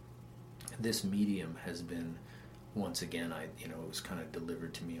 This medium has been, once again, it was kind of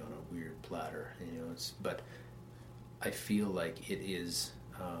delivered to me on a weird platter, but I feel like it is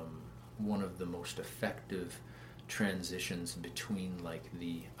one of the most effective transitions between like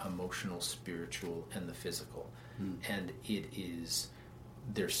the emotional, spiritual, and the physical, and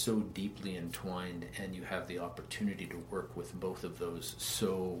they're so deeply entwined, and you have the opportunity to work with both of those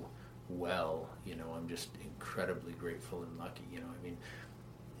so well. I'm just incredibly grateful and lucky. I mean,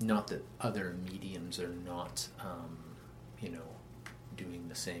 not that other mediums are not doing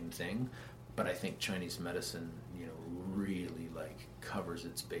the same thing, but I think Chinese medicine really like covers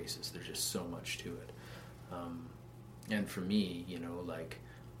its bases. There's just so much to it, and for me, like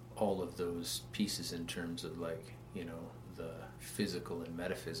all of those pieces in terms of like the physical and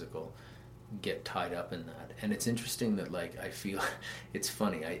metaphysical get tied up in that. And it's interesting that like I feel it's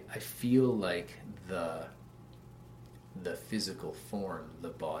funny, I feel like the physical form, the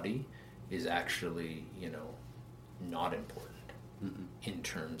body, is actually not important in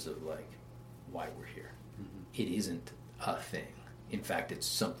terms of like why we're here. It isn't a thing. In fact, it's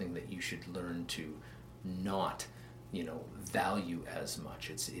something that you should learn to not value as much.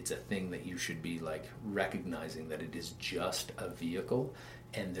 It's a thing that you should be like recognizing that it is just a vehicle,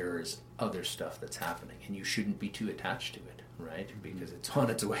 and there's other stuff that's happening, and you shouldn't be too attached to it, right? Because it's on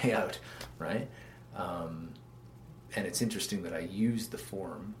its way out, right? And it's interesting that I use the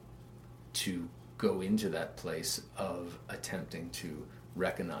form to go into that place of attempting to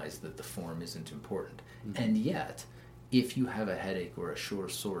recognize that the form isn't important. And yet, if you have a headache or a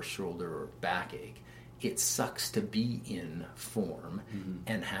sore shoulder or backache, it sucks to be in form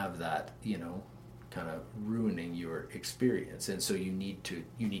and have that, kind of ruining your experience. And so you need to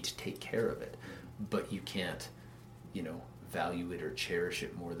take care of it, but you can't, value it or cherish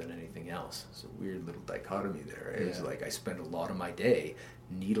it more than anything else. It's a weird little dichotomy there. Right? It's like I spend a lot of my day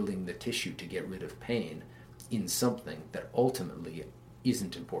needling the tissue to get rid of pain in something that ultimately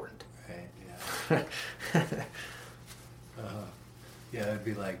isn't important. Right, yeah. Yeah, it'd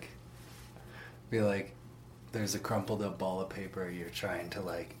be like there's a crumpled up ball of paper, you're trying to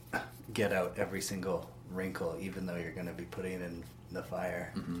like get out every single wrinkle even though you're going to be putting it in the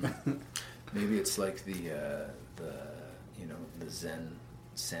fire. Maybe it's like the Zen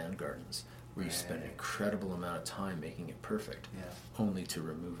sand gardens where you spend an incredible amount of time making it perfect, only to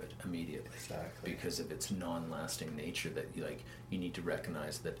remove it immediately. Exactly. Because of its non-lasting nature, that you need to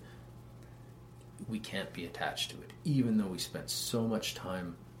recognize that we can't be attached to it. Even though we spent so much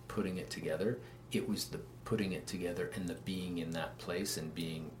time putting it together, it was the putting it together and the being in that place and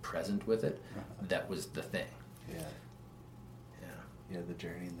being present with it that was the thing. Yeah, the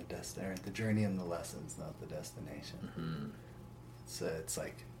journey and the journey and the lessons, not the destination. It's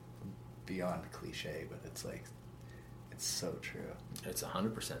like beyond cliche, but it's so true. It's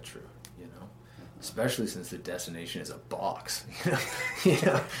 100% true, especially since the destination is a box.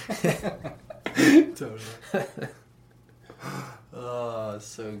 Totally. Oh,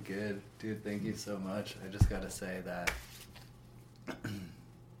 so good, dude. Thank you so much. I just gotta say that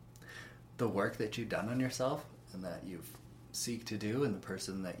the work that you've done on yourself and that you've seek to do and the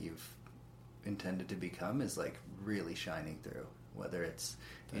person that you've intended to become is like really shining through, whether it's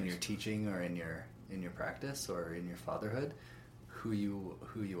in your teaching or in your practice or in your fatherhood. Who you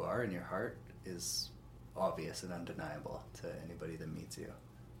are in your heart is obvious and undeniable to anybody that meets you.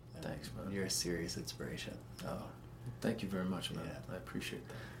 And thanks, man. You're a serious inspiration. Oh, thank you very much, man. Yeah. I appreciate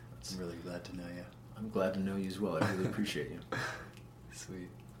that. I'm really glad to know you. I'm glad to know you as well. I really appreciate you. Sweet.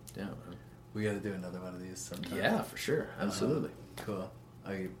 Yeah, man. We got to do another one of these sometime. Yeah, for sure. Absolutely. Cool.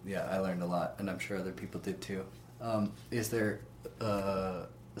 I learned a lot, and I'm sure other people did too. Is there a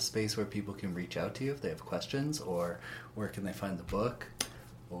space where people can reach out to you if they have questions, or where can they find the book?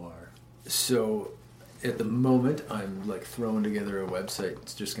 Or so, at the moment, I'm like throwing together a website.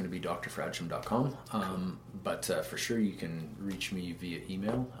 It's just going to be drfradsham.com. But for sure, you can reach me via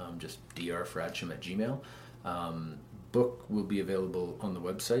email. Just drfradsham@gmail.com. Book will be available on the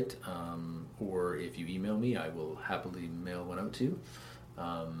website, or if you email me, I will happily mail one out to you.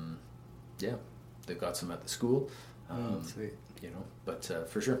 They've got some at the school. Sweet. But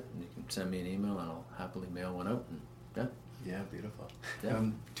for sure, you can send me an email and I'll happily mail one out. And yeah, beautiful. Yeah.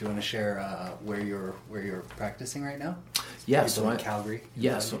 Do you want to share where you're practicing right now? Yeah, so in Calgary.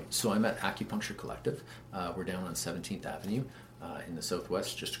 Yeah, so I'm at Acupuncture Collective. We're down on 17th Avenue in the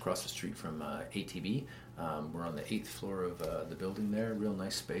Southwest, just across the street from ATV. We're on the 8th floor of the building there. Real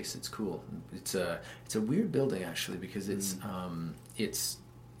nice space. It's cool. It's a weird building actually because it's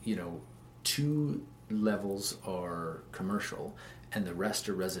 2 levels are commercial and the rest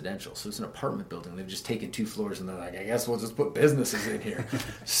are residential. So it's an apartment building. They've just taken 2 floors and they're like, I guess we'll just put businesses in here.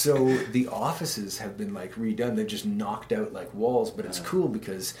 So the offices have been like redone. They've just knocked out like walls, but it's cool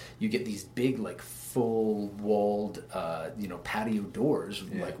because you get these big like full walled patio doors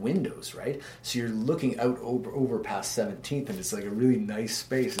with like windows, right? So you're looking out over past 17th and it's like a really nice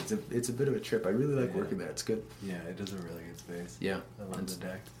space. It's a bit of a trip. I really like working there. It's good. Yeah, it is a really good space. Yeah. I love the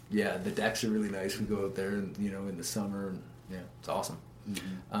deck. Yeah, the decks are really nice. We go out there and in the summer and yeah, it's awesome.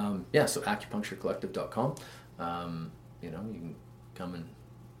 So acupuncturecollective.com. You can come and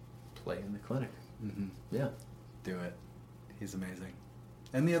play in the clinic. Yeah. Do it. He's amazing.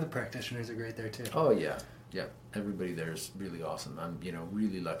 And the other practitioners are great there too. Oh yeah. Yeah. Everybody there is really awesome. I'm,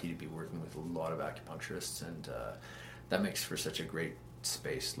 really lucky to be working with a lot of acupuncturists and that makes for such a great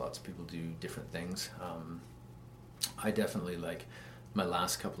space. Lots of people do different things. I definitely my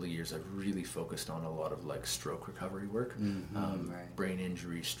last couple of years, I've really focused on a lot of stroke recovery work, right. brain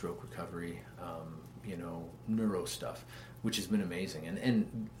injury, stroke recovery, neuro stuff, which has been amazing.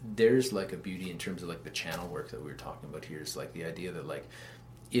 And there's a beauty in terms of the channel work that we were talking about here. Is the idea that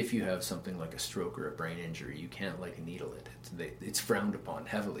if you have something like a stroke or a brain injury, you can't needle it. It's frowned upon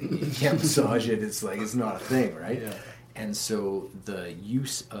heavily. You can't massage it. It's it's not a thing, right? Yeah. And so the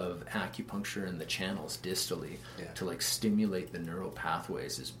use of acupuncture and the channels distally to stimulate the neural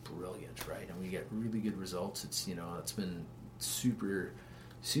pathways is brilliant, right? And we get really good results. It's it's been super,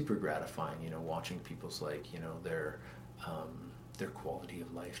 super gratifying. Watching people's their quality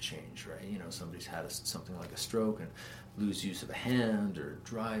of life change, right? You know, somebody's had something like a stroke and lose use of a hand, or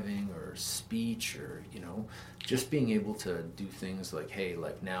driving, or speech, or, you know, just being able to do things like, hey,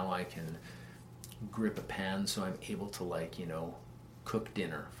 like now I can grip a pan, so I'm able to, like, you know, cook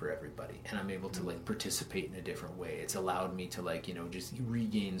dinner for everybody, and I'm able to like participate in a different way. It's allowed me to, like, you know, just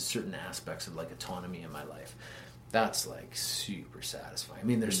regain certain aspects of like autonomy in my life. That's like super satisfying. I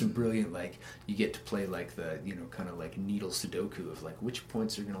mean, there's some brilliant, like, you get to play like the, you know, kind of like needle Sudoku of like which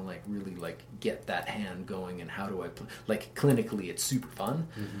points are gonna like really like get that hand going, and how do I play. Like clinically it's super fun.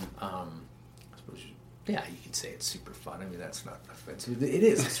 I suppose yeah, you could say it's super fun. I mean, that's not offensive. It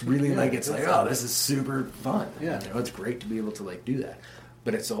is. It's really yeah, like, it's like, oh, this is super fun. Yeah. You know, it's great to be able to like do that.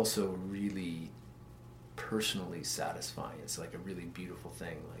 But it's also really personally satisfying. It's like a really beautiful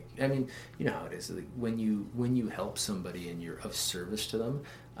thing. Like, I mean, you know how it is. Like when you help somebody and you're of service to them,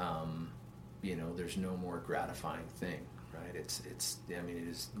 you know, there's no more gratifying thing, right? It's I mean, it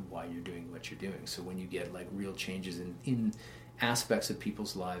is why you're doing what you're doing. So when you get like real changes in aspects of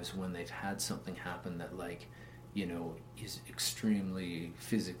people's lives when they've had something happen that, like, you know, is extremely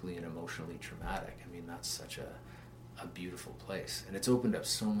physically and emotionally traumatic, I mean, that's such a beautiful place. And it's opened up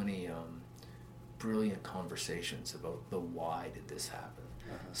so many brilliant conversations about the why did this happen.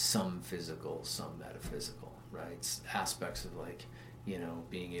 Some physical, some metaphysical, right? Aspects of, like, you know,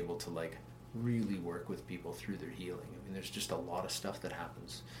 being able to like really work with people through their healing. I mean, there's just a lot of stuff that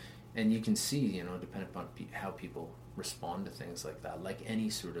happens. And you can see, you know, depending upon how people respond to things like that, like any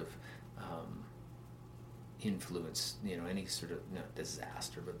sort of influence, you know, any sort of, not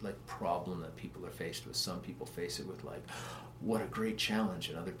disaster, but like problem that people are faced with. Some people face it with like, what a great challenge,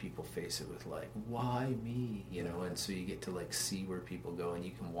 and other people face it with like, why me, you know? And so you get to like see where people go, and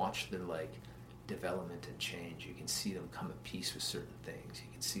you can watch their like development and change. You can see them come at peace with certain things.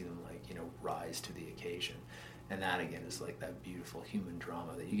 You can see them, like, you know, rise to the occasion. And that, again, is like that beautiful human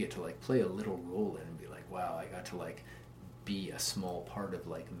drama that you get to like play a little role in and be like, wow, I got to like be a small part of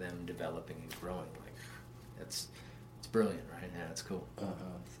like them developing and growing. Like, it's brilliant, right? Yeah, it's cool. So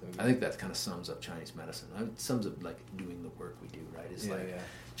I think that kind of sums up Chinese medicine. It sums up like doing the work we do, right? It's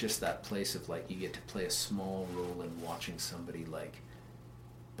just that place of like, you get to play a small role in watching somebody like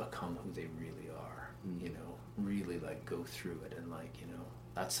become who they really are, you know, really like go through it. And like, you know,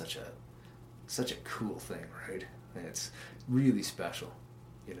 that's such a cool thing, right? And it's really special,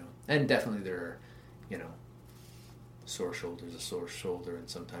 you know. And definitely there are, you know, sore shoulder's a sore shoulder, and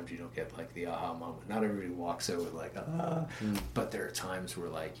sometimes you don't get like the aha moment. Not everybody walks out with like, but there are times where,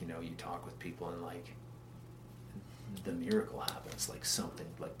 like, you know, you talk with people and like the miracle happens, like something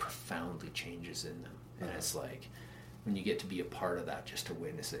like profoundly changes in them. And it's like, when you get to be a part of that, just to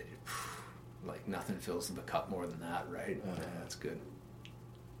witness it, like nothing fills the cup more than that, right? Yeah, that's good.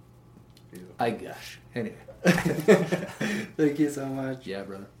 Beautiful. I gush. Anyway. Thank you so much. Yeah,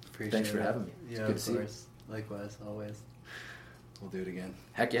 brother. Appreciate Thanks for it. having me. It's Yeah, good of to course. see you. Likewise, always. We'll do it again.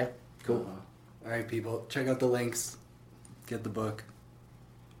 Heck yeah. Cool. All right, people. Check out the links. Get the book.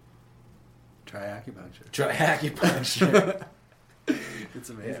 Try acupuncture. Try acupuncture. It's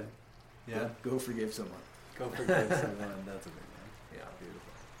amazing. Yeah. Go forgive someone. Go forgive someone. That's a big one. Yeah.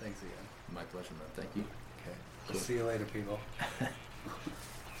 Beautiful. Thanks again. My pleasure, man. Thank you. Okay. Cool. See you later, people.